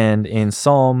 And in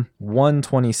Psalm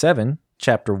 127,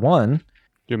 chapter 1. Do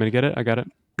you want me to get it? I got it.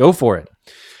 Go for it.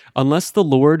 Unless the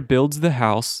Lord builds the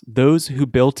house, those who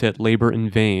built it labor in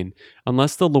vain.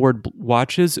 Unless the Lord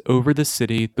watches over the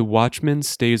city, the watchman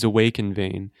stays awake in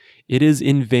vain. It is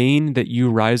in vain that you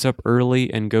rise up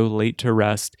early and go late to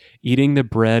rest, eating the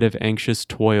bread of anxious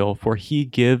toil, for he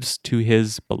gives to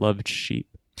his beloved sheep.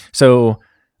 So,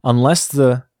 unless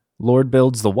the Lord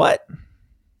builds the what?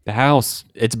 The house.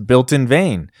 It's built in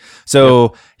vain.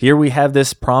 So Here we have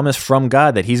this promise from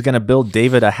God that he's going to build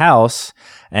David a house,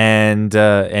 and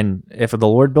if the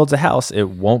Lord builds a house, it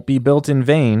won't be built in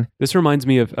vain. This reminds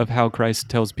me of how Christ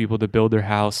tells people to build their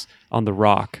house on the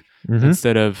rock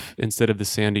instead of the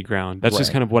sandy ground. That's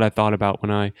just kind of what I thought about when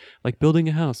I like building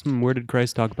a house. Where did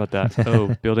Christ talk about that?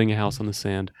 Oh, building a house on the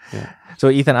sand. Yeah.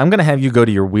 So Ethan, I'm going to have you go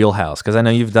to your wheelhouse because I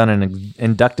know you've done an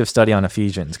inductive study on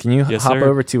Ephesians. Can you hop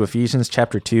over to Ephesians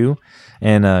chapter 2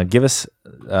 and give us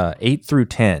 8 through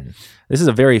 10? This is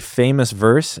a very famous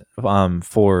verse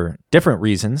for different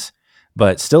reasons,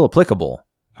 but still applicable.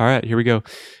 All right, here we go.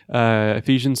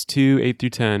 Ephesians 2, 8 through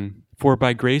 10. For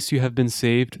by grace you have been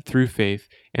saved through faith,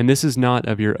 and this is not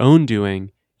of your own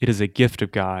doing, it is a gift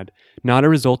of God, not a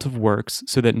result of works,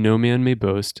 so that no man may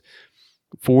boast.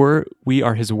 For we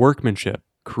are his workmanship,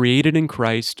 created in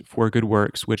Christ for good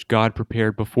works, which God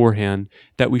prepared beforehand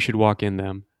that we should walk in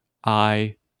them.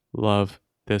 I love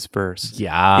this verse.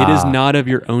 Yeah. It is not of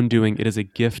your own doing, it is a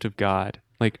gift of God.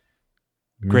 Like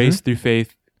grace through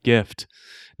faith, gift.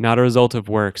 Not a result of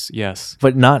works, yes.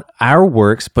 But not our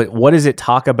works, but what does it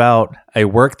talk about a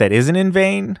work that isn't in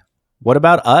vain? What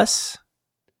about us?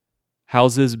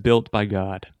 Houses built by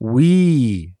God.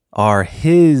 We are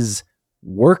his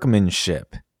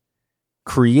workmanship.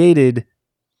 Created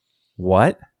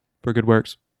what? For good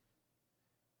works.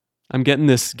 I'm getting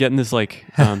this like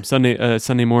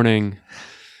Sunday morning,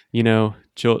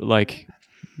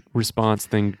 response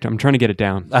thing. I'm trying to get it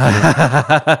down.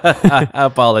 I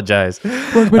apologize.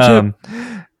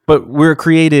 But we're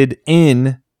created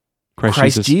in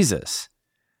Christ Jesus.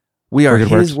 We are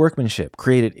his workmanship,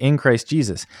 created in Christ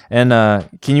Jesus. And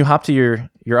can you hop to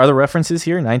your other references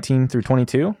here, 19 through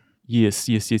 22? Yes.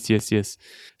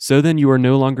 So then you are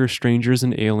no longer strangers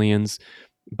and aliens,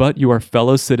 but you are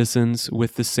fellow citizens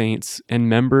with the saints and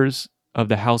members of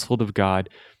the household of God,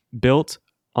 built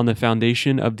on the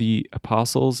foundation of the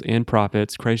apostles and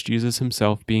prophets, Christ Jesus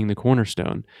himself being the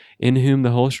cornerstone, in whom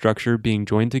the whole structure, being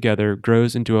joined together,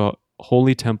 grows into a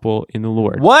holy temple in the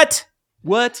Lord. What?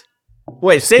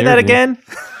 Wait, say that again?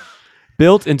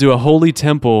 Built into a holy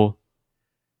temple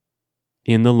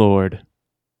in the Lord.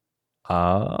 You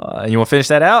want to finish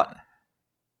that out?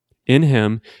 In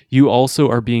him, you also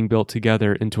are being built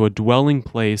together into a dwelling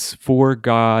place for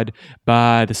God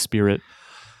by the Spirit.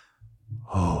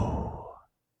 Oh,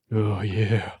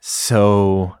 yeah.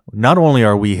 So not only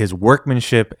are we his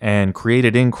workmanship and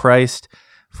created in Christ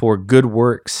for good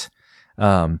works,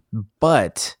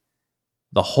 But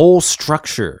the whole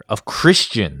structure of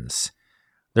Christians,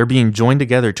 they're being joined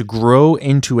together to grow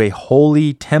into a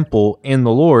holy temple in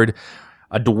the Lord,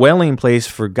 a dwelling place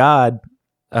for God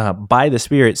by the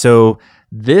Spirit. So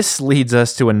this leads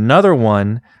us to another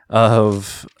one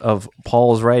of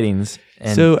Paul's writings.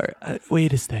 And So,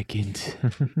 wait a second.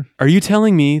 Are you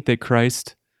telling me that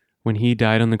Christ, when he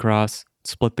died on the cross,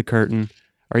 split the curtain,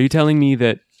 are you telling me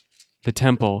that the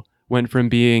temple went from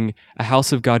being a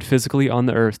house of God physically on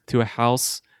the earth to a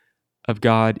house of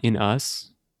God in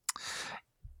us?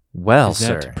 well, Is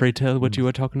that, sir, pray tell, what you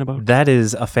were talking about? that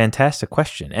is a fantastic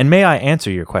question. And may I answer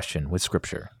your question with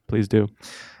Scripture? Please do.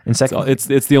 In second,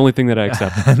 It's the only thing that I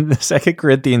accept. 2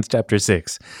 Corinthians chapter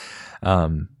 6.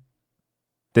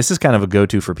 This is kind of a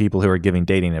go-to for people who are giving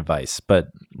dating advice, but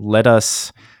let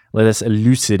us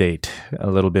elucidate a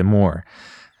little bit more.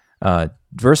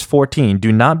 Verse 14,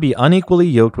 do not be unequally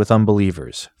yoked with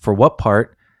unbelievers. For what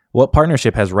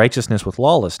partnership has righteousness with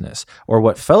lawlessness? Or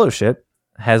what fellowship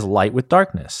has light with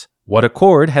darkness? What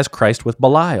accord has Christ with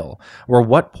Belial? Or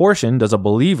what portion does a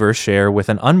believer share with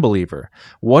an unbeliever?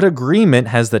 What agreement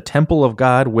has the temple of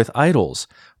God with idols?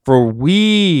 For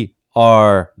we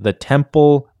are the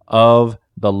temple of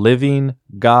the living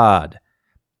God.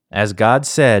 As God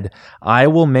said, I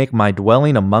will make my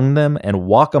dwelling among them and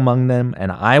walk among them, and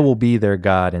I will be their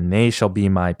God, and they shall be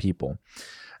my people.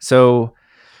 So,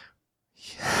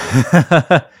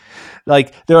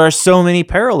 like, there are so many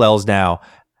parallels now.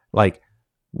 Like,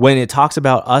 when it talks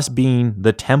about us being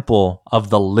the temple of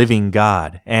the living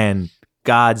God and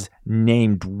God's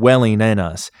name dwelling in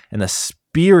us and the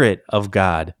Spirit of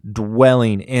God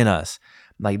dwelling in us,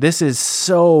 like, this is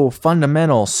so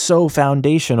fundamental, so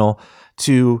foundational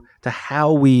to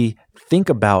how we think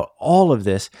about all of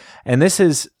this. And this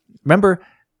is, remember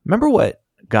what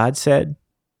God said?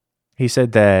 He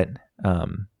said that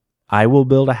I will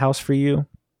build a house for you.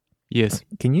 Yes.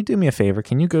 Can you do me a favor?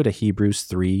 Can you go to Hebrews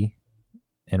 3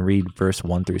 and read verse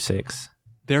 1 through 6?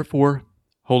 Therefore,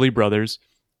 holy brothers,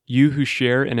 you who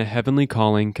share in a heavenly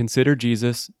calling, consider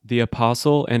Jesus, the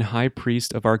apostle and high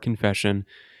priest of our confession,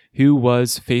 who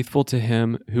was faithful to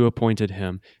him who appointed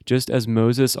him, just as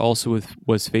Moses also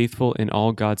was faithful in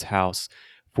all God's house.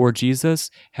 For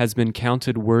Jesus has been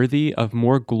counted worthy of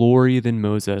more glory than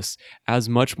Moses, as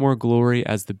much more glory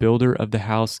as the builder of the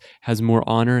house has more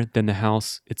honor than the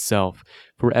house itself.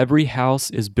 For every house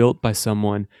is built by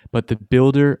someone, but the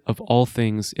builder of all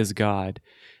things is God.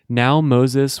 Now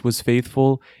Moses was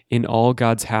faithful in all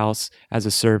God's house as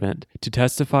a servant, to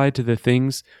testify to the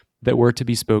things that were to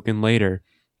be spoken later.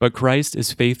 But Christ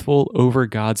is faithful over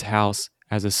God's house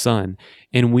as a son,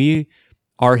 and we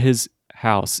are his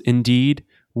house. Indeed,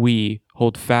 we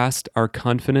hold fast our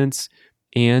confidence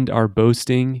and our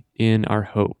boasting in our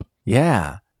hope.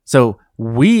 Yeah. So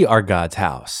we are God's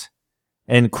house,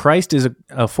 and Christ is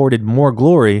afforded more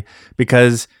glory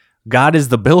because God is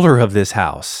the builder of this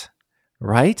house,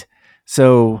 right?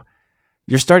 So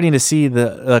you're starting to see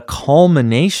the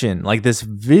culmination, like this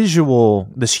visual,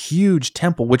 this huge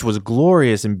temple, which was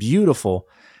glorious and beautiful.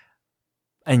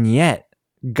 And yet,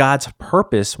 God's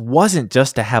purpose wasn't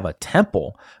just to have a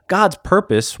temple. God's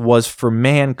purpose was for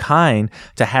mankind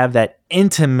to have that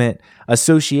intimate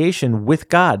association with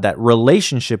God, that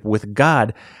relationship with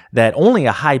God that only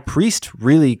a high priest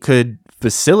really could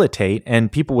facilitate,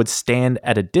 and people would stand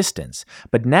at a distance.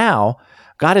 But now,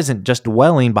 God isn't just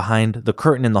dwelling behind the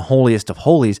curtain in the holiest of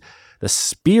holies. The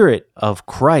Spirit of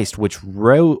Christ,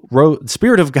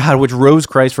 Spirit of God, which rose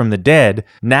Christ from the dead,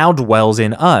 now dwells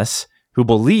in us who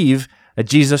believe that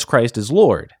Jesus Christ is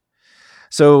Lord.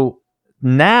 So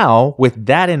now, with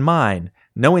that in mind,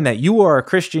 knowing that you are a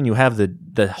Christian, you have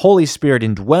the Holy Spirit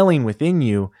indwelling within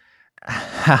you,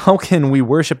 how can we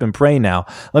worship and pray now?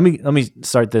 Let me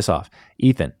start this off.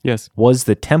 Ethan, Yes. was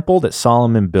the temple that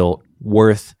Solomon built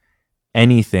worth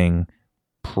anything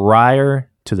prior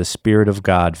to the Spirit of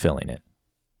God filling it?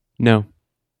 No.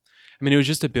 I mean, it was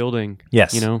just a building.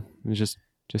 Yes. It was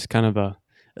just kind of a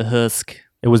husk.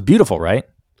 It was beautiful, right?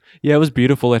 Yeah, it was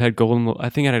beautiful. It had gold. I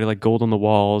think it had like gold on the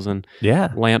walls and Yeah.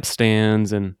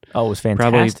 lampstands and Oh, it was probably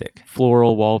fantastic.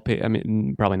 floral wallpaper. I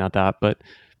mean, probably not that, but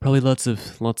probably lots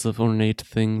of ornate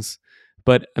things.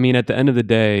 But I mean, at the end of the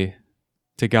day,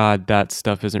 to God, that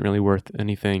stuff isn't really worth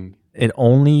anything. It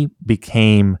only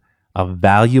became a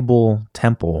valuable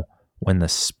temple when the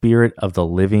Spirit of the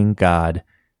living God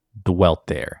dwelt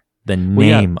there. The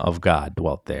name of God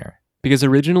dwelt there. Because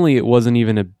originally it wasn't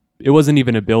even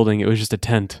a building. It was just a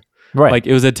tent. Right. Like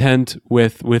it was a tent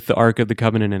with the Ark of the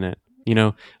Covenant in it.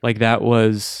 Like that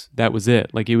was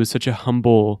it. Like it was such a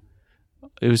humble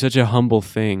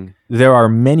thing. There are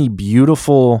many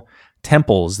beautiful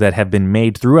temples that have been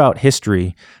made throughout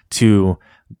history to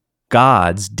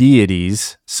gods,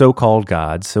 deities, so-called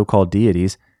gods, so-called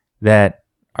deities that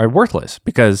are worthless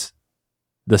because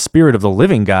the spirit of the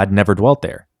living God never dwelt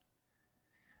there.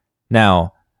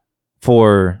 Now,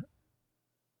 for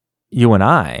you and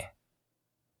I,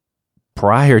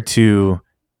 prior to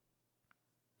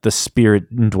the spirit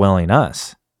indwelling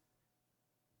us,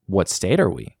 what state are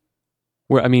we?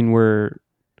 We're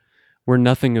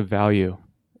nothing of value,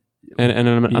 and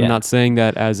I'm not saying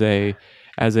that as a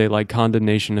like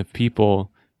condemnation of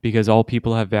people, because all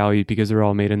people have value because they're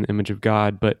all made in the image of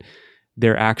God, but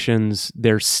their actions,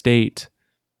 their state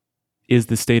is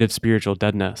the state of spiritual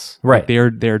deadness. Right.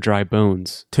 Like they're dry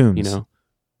bones. Tombs.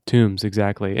 Tombs,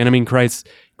 exactly. And Christ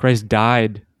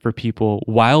died for people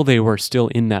while they were still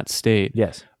in that state.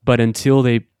 Yes. But until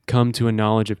they come to a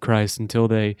knowledge of Christ, until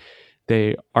they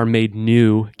are made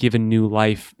new, given new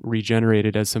life,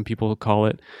 regenerated, as some people call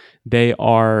it, they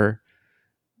are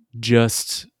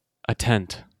just a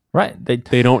tent. Right.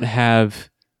 They don't have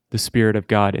the Spirit of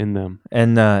God in them.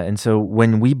 And so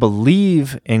when we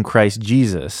believe in Christ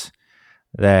Jesus,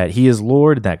 that he is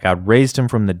Lord, that God raised him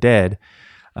from the dead,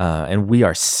 and we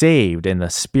are saved, and the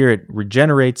Spirit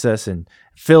regenerates us and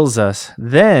fills us,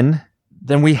 then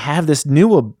we have this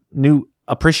new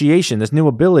appreciation, this new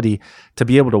ability to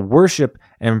be able to worship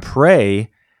and pray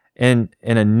in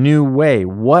a new way.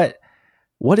 What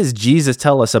does Jesus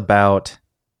tell us about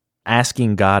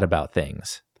asking God about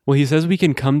things? Well, he says we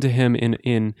can come to him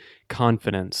in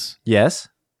confidence. Yes.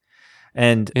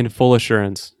 And in full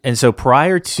assurance. And so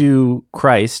prior to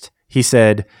Christ, he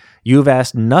said, "You have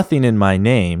asked nothing in my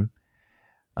name."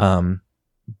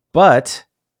 But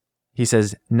he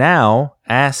says, "Now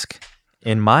ask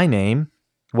in my name.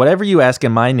 Whatever you ask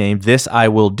in my name, this I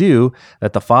will do,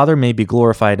 that the Father may be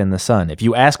glorified in the Son. If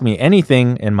you ask me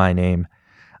anything in my name,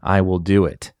 I will do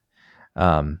it."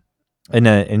 In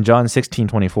John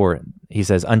 16:24, he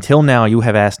says, "Until now you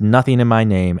have asked nothing in my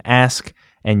name. Ask,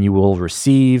 and you will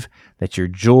receive, that your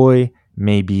joy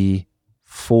may be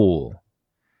full."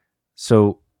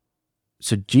 So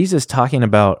Jesus talking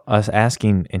about us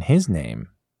asking in his name.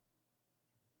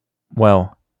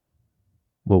 Well,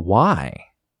 why?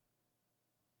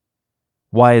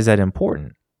 Why is that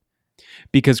important?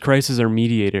 Because Christ is our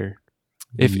mediator.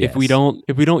 If we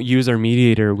don't use our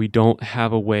mediator, we don't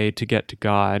have a way to get to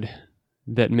God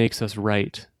that makes us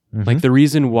right. Mm-hmm. Like the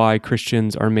reason why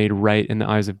Christians are made right in the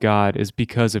eyes of God is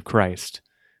because of Christ.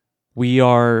 We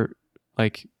are,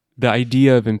 like, the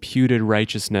idea of imputed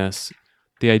righteousness,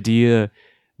 the idea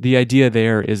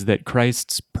there is that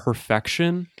Christ's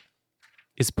perfection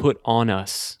is put on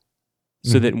us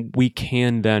so that we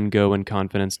can then go in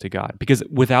confidence to God. Because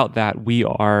without that, we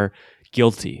are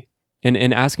guilty.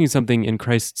 And asking something in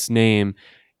Christ's name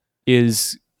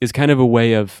is kind of a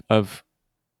way of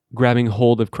grabbing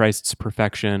hold of Christ's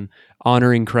perfection,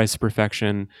 honoring Christ's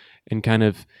perfection, and kind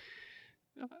of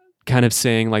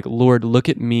saying, like, Lord, look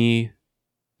at me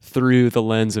through the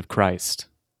lens of Christ.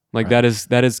 Like, right.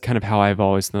 that is kind of how I've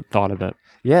always thought of it.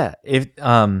 Yeah.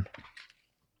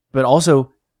 But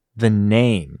also the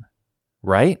name,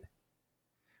 right?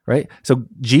 Right. So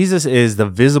Jesus is the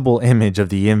visible image of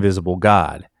the invisible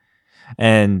God.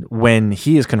 And when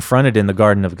he is confronted in the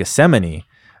Garden of Gethsemane,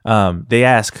 they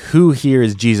ask, "Who here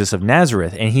is Jesus of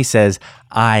Nazareth?" And he says,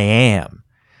 "I am."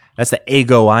 That's the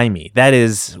ego eimi. That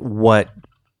is what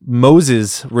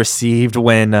Moses received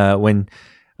when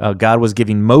God was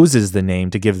giving Moses the name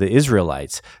to give the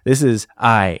Israelites. This is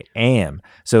 "I am."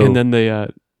 So, and then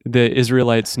the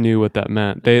Israelites knew what that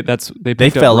meant. They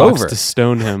picked fell up rocks over to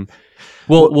stone him.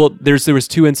 Well, there was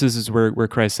two instances where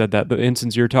Christ said that. The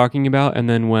instance you're talking about, and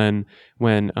then when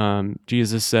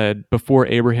Jesus said, "Before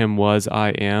Abraham was, I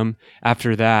am."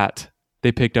 After that,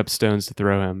 they picked up stones to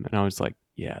throw him, and I was like,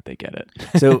 "Yeah, they get it."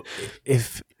 So,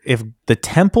 if the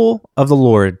temple of the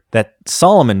Lord that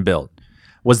Solomon built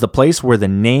was the place where the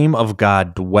name of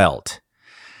God dwelt,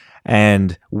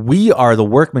 and we are the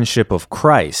workmanship of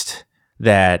Christ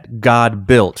that God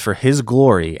built for his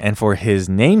glory and for his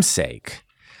name's sake,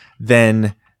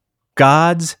 then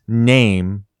God's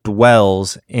name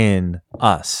dwells in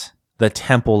us, the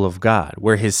temple of God,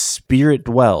 where his Spirit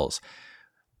dwells.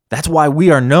 That's why we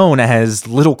are known as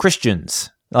little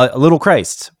Christians, little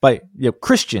Christs, but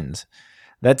Christians.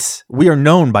 We are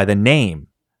known by the name.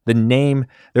 The name,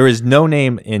 there is no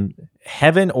name in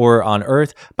heaven or on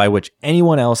earth by which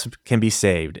anyone else can be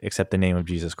saved except the name of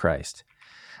Jesus Christ.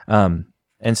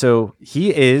 And so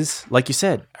he is, like you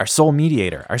said, our sole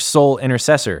mediator, our sole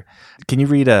intercessor. Can you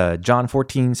read John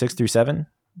 14:6-7?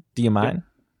 Do you mind?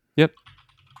 Yep.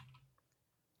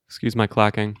 Excuse my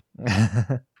clacking.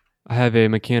 I have a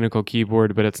mechanical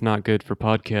keyboard, but it's not good for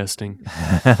podcasting.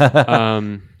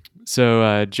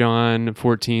 John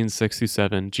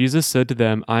 14:6-7. Jesus said to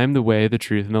them, I am the way, the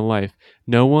truth, and the life.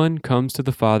 No one comes to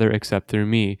the Father except through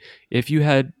me. If you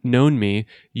had known me,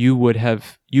 you would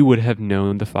have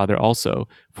known the Father also.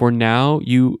 For now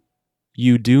you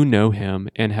do know him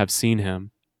and have seen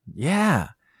him. Yeah.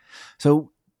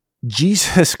 So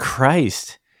Jesus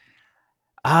Christ,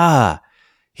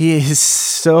 he is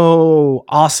so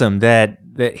awesome that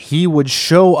he would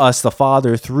show us the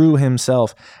Father through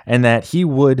himself, and that he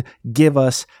would give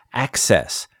us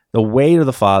access, the way to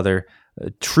the Father,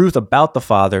 the truth about the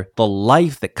Father, the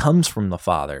life that comes from the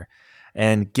Father,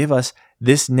 and give us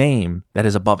this name that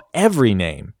is above every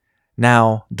name,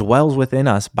 now dwells within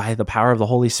us by the power of the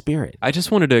Holy Spirit. I just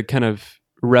wanted to kind of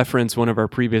reference one of our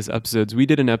previous episodes. We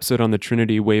did an episode on the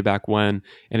Trinity way back when,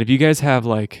 and if you guys have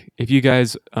know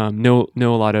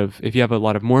a lot of, if you have a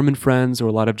lot of Mormon friends or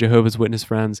a lot of Jehovah's Witness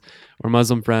friends or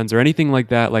Muslim friends or anything like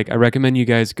that, I recommend you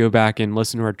guys go back and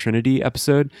listen to our Trinity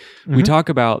episode. Mm-hmm. We talk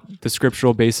about the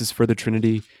scriptural basis for the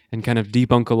Trinity and kind of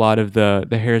debunk a lot of the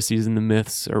heresies and the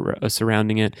myths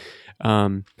surrounding it.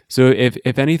 So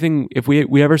if anything, if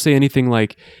we ever say anything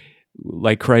like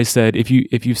Christ said, if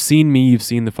you've seen me, you've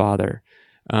seen the Father.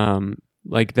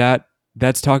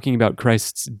 That's talking about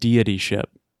Christ's deityship,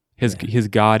 his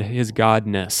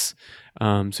godness.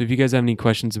 So if you guys have any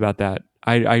questions about that,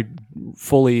 I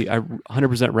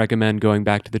 100% recommend going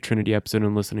back to the Trinity episode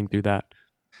and listening through that.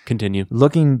 Continue.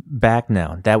 Looking back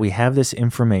now that we have this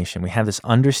information, we have this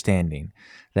understanding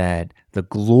that the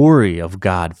glory of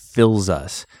God fills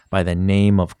us by the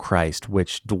name of Christ,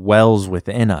 which dwells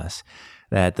within us,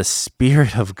 that the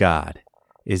Spirit of God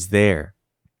is there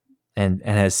and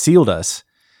has sealed us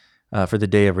for the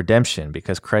day of redemption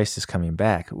because Christ is coming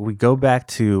back. We go back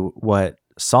to what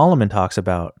Solomon talks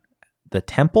about, the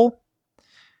temple,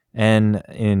 and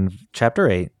in chapter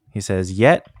 8, he says,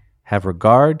 "Yet have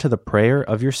regard to the prayer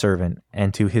of your servant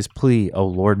and to his plea, O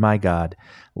Lord my God,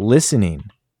 listening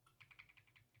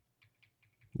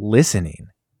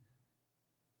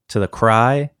to the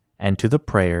cry and to the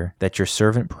prayer that your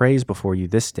servant prays before you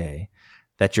this day,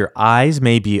 that your eyes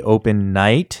may be open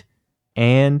night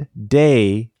and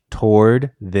day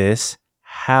toward this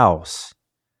house,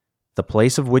 the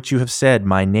place of which you have said,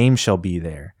 my name shall be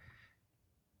there,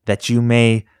 that you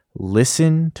may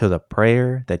listen to the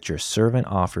prayer that your servant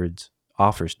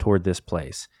offers toward this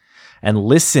place, and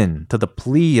listen to the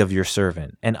plea of your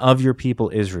servant and of your people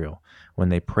Israel when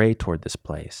they pray toward this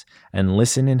place, and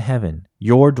listen in heaven,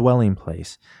 your dwelling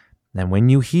place, and when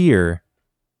you hear,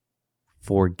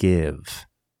 forgive."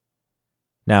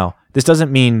 Now, this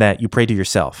doesn't mean that you pray to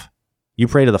yourself. You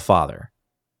pray to the Father.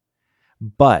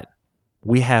 But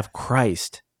we have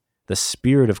Christ, the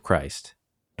Spirit of Christ,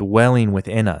 dwelling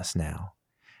within us now.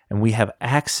 And we have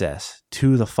access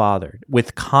to the Father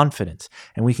with confidence.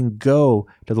 And we can go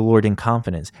to the Lord in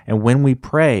confidence. And when we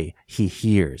pray, he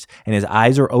hears. And his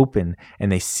eyes are open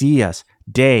and they see us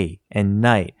day and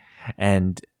night.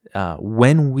 And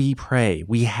when we pray,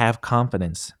 we have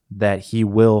confidence that he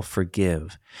will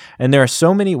forgive. And there are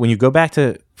so many, when you go back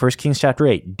to 1 Kings chapter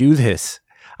 8, do this.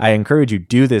 I encourage you,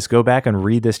 do this. Go back and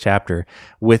read this chapter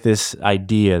with this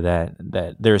idea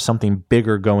that there's something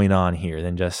bigger going on here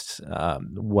than just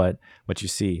what you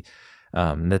see,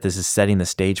 that this is setting the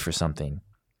stage for something.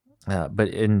 But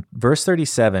in verse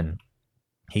 37,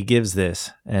 he gives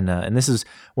this, and this is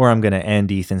where I'm going to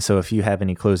end, Ethan. So if you have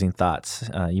any closing thoughts,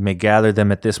 you may gather them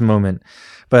at this moment.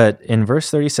 But in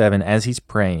verse 37, as he's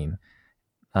praying,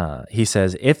 he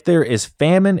says, "If there is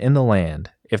famine in the land,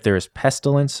 if there is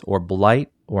pestilence or blight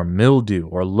or mildew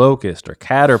or locust or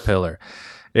caterpillar,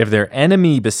 if their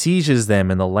enemy besieges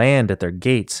them in the land at their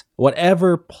gates,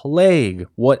 whatever plague,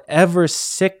 whatever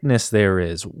sickness there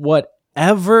is,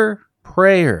 whatever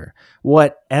prayer,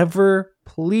 whatever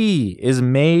plea is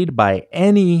made by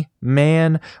any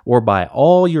man or by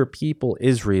all your people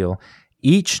Israel,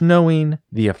 each knowing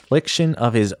the affliction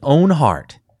of his own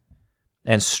heart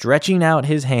and stretching out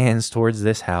his hands towards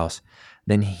this house,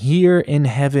 then hear in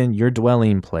heaven your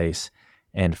dwelling place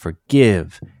and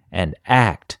forgive and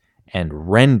act and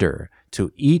render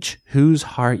to each whose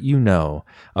heart you know,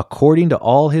 according to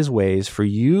all his ways, for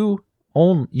you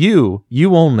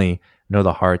only know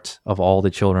the hearts of all the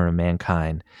children of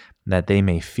mankind, that they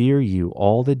may fear you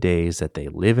all the days that they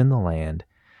live in the land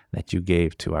that you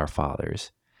gave to our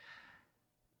fathers."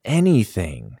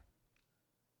 Anything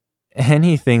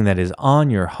that is on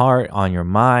your heart, on your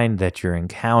mind, that you're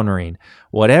encountering,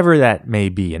 whatever that may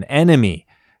be, an enemy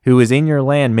who is in your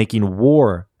land making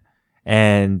war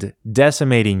and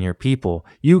decimating your people,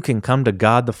 you can come to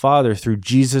God the Father through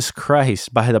Jesus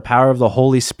Christ by the power of the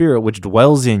Holy Spirit, which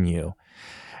dwells in you.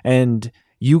 And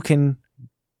you can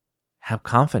have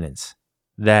confidence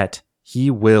that He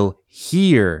will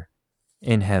hear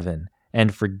in heaven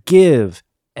and forgive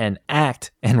and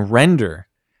act and render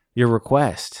your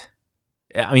request.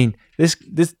 I mean, this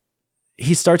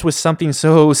he starts with something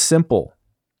so simple.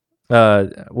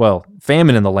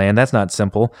 Famine in the land, that's not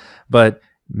simple, but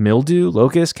mildew,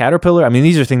 locust, caterpillar, I mean,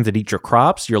 these are things that eat your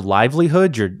crops, your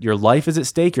livelihood, your life is at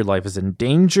stake, your life is in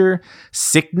danger.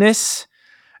 Sickness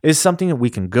is something that we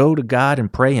can go to God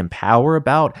and pray in power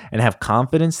about and have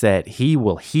confidence that He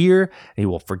will hear, He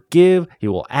will forgive, He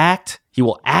will act. He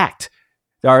will act.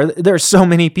 There are so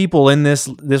many people in this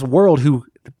world who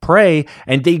pray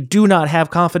and they do not have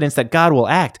confidence that God will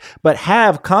act, but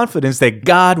have confidence that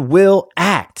God will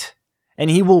act and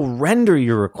He will render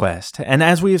your request. And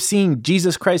as we have seen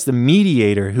Jesus Christ, the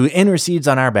mediator who intercedes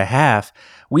on our behalf,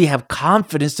 we have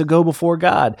confidence to go before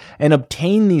God and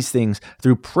obtain these things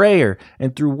through prayer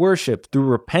and through worship, through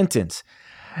repentance.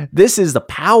 This is the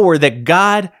power that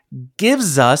God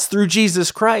gives us through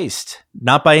Jesus Christ,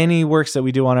 not by any works that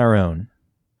we do on our own,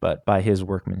 but by His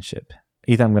workmanship.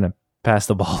 Ethan, I'm going to pass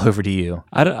the ball over to you.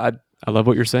 I love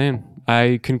what you're saying.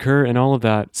 I concur in all of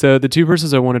that. So the two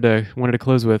verses I wanted to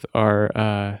close with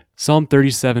are Psalm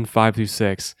 37,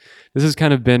 5-6. This has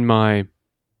kind of been my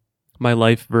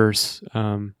life verse,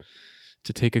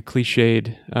 to take a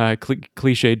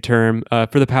cliched term,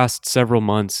 for the past several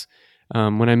months.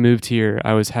 When I moved here,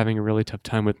 I was having a really tough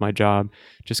time with my job.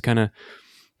 Just kind of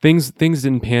things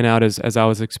didn't pan out as I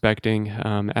was expecting,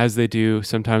 as they do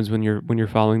sometimes when you're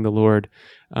following the Lord.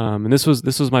 And this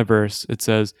was my verse. It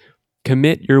says,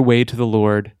 "Commit your way to the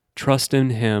Lord, trust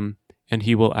in Him, and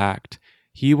He will act.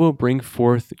 He will bring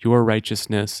forth your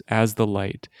righteousness as the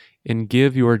light, and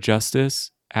give your justice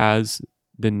as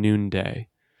the noonday."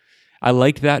 I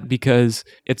like that because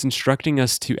it's instructing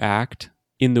us to act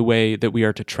in the way that we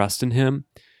are to trust in Him.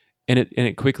 And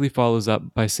it quickly follows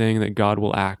up by saying that God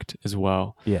will act as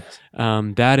well. Yes.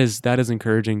 That is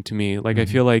encouraging to me. Like, I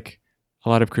feel like a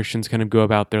lot of Christians kind of go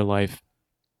about their life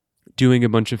doing a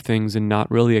bunch of things and not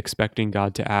really expecting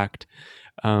God to act.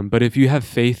 But if you have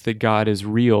faith that God is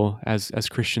real, as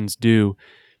Christians do,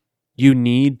 you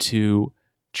need to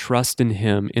trust in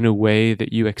Him in a way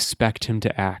that you expect Him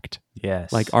to act.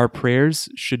 Yes. Like, our prayers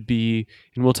should be,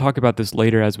 and we'll talk about this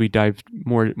later as we dive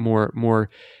more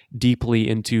deeply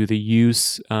into the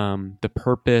use, the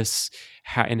purpose,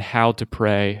 and how to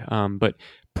pray. But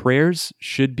prayers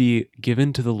should be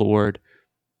given to the Lord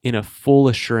in a full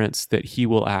assurance that He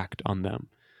will act on them,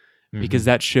 because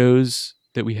that shows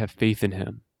that we have faith in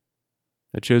Him.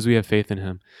 That shows we have faith in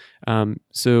Him.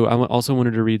 So I also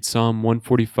wanted to read Psalm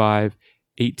 145,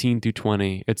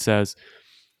 18-20. It says,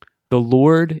 "The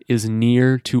Lord is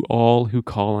near to all who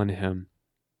call on Him,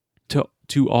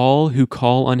 to all who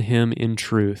call on Him in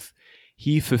truth.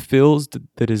 He fulfills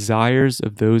the desires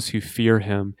of those who fear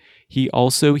Him. He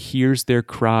also hears their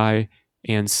cry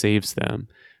and saves them.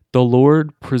 The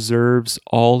Lord preserves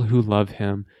all who love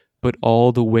Him, but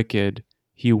all the wicked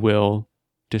He will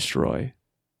destroy."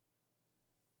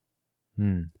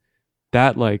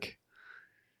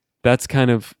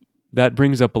 That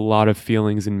brings up a lot of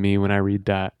feelings in me when I read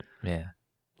that. Yeah.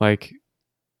 Like,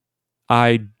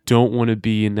 I don't want to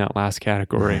be in that last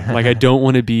category. Like, I don't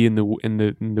want to be in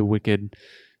the wicked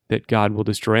that God will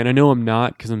destroy. And I know I'm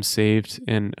not, because I'm saved,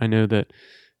 and I know that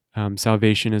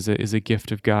salvation is a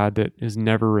gift of God that is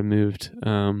never removed.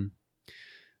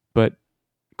 But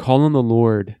call on the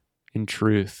Lord in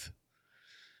truth.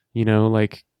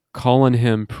 Like, call on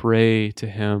Him, pray to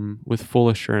Him with full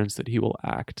assurance that He will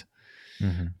act.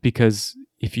 Because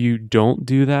if you don't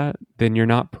do that, then you're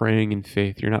not praying in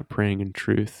faith. You're not praying in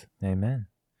truth. Amen.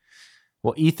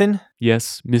 Well, Ethan?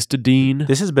 Yes, Mr. Dean?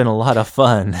 This has been a lot of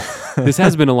fun. This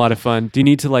has been a lot of fun. Do you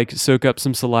need to soak up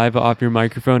some saliva off your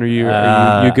microphone? Are you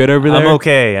good over there? I'm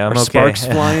okay. Are sparks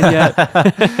flying yet?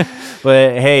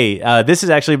 But hey, this has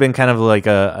actually been kind of like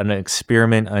an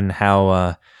experiment on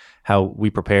how we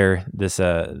prepare these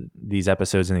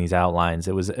episodes and these outlines.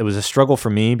 It was a struggle for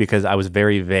me because I was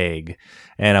very vague,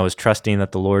 and I was trusting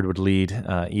that the Lord would lead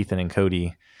Ethan and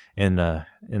Cody in the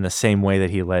same way that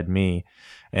He led me,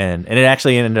 and it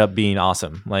actually ended up being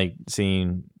awesome. Like,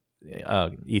 seeing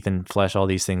Ethan flesh all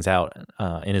these things out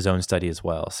in his own study as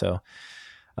well. So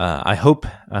I hope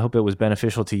it was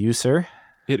beneficial to you, sir.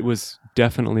 It was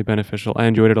definitely beneficial. I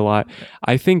enjoyed it a lot.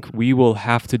 I think we will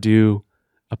have to do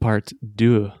a part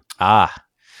 2.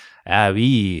 Yeah.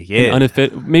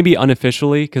 Maybe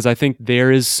unofficially, because I think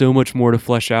there is so much more to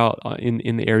flesh out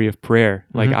in the area of prayer.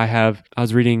 Like I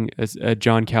was reading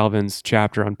John Calvin's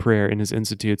chapter on prayer in his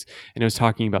Institutes, and it was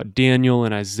talking about Daniel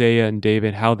and Isaiah and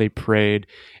David, how they prayed.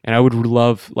 And I would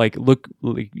love,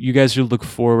 you guys should look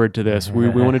forward to this. We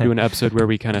want to do an episode where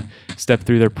we kind of step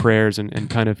through their prayers and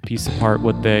kind of piece apart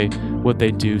what they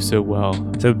do so well.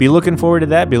 So be looking forward to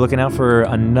that. Be looking out for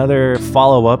another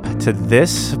follow-up to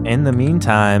this. In the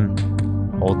meantime,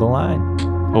 hold the line.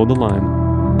 Hold the line.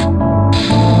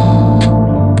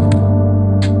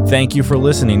 Thank you for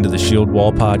listening to the Shield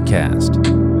Wall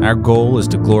Podcast. Our goal is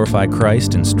to glorify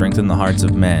Christ and strengthen the hearts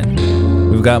of men.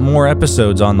 We've got more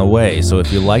episodes on the way, so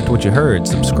if you liked what you heard,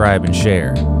 subscribe and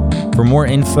share. For more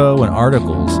info and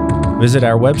articles, visit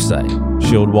our website,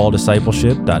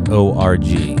 shieldwalldiscipleship.org.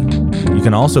 You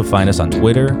can also find us on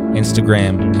Twitter,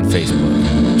 Instagram, and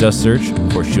Facebook. Just search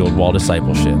for Shield Wall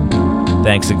Discipleship.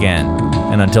 Thanks again,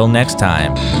 and until next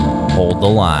time, hold the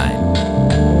line.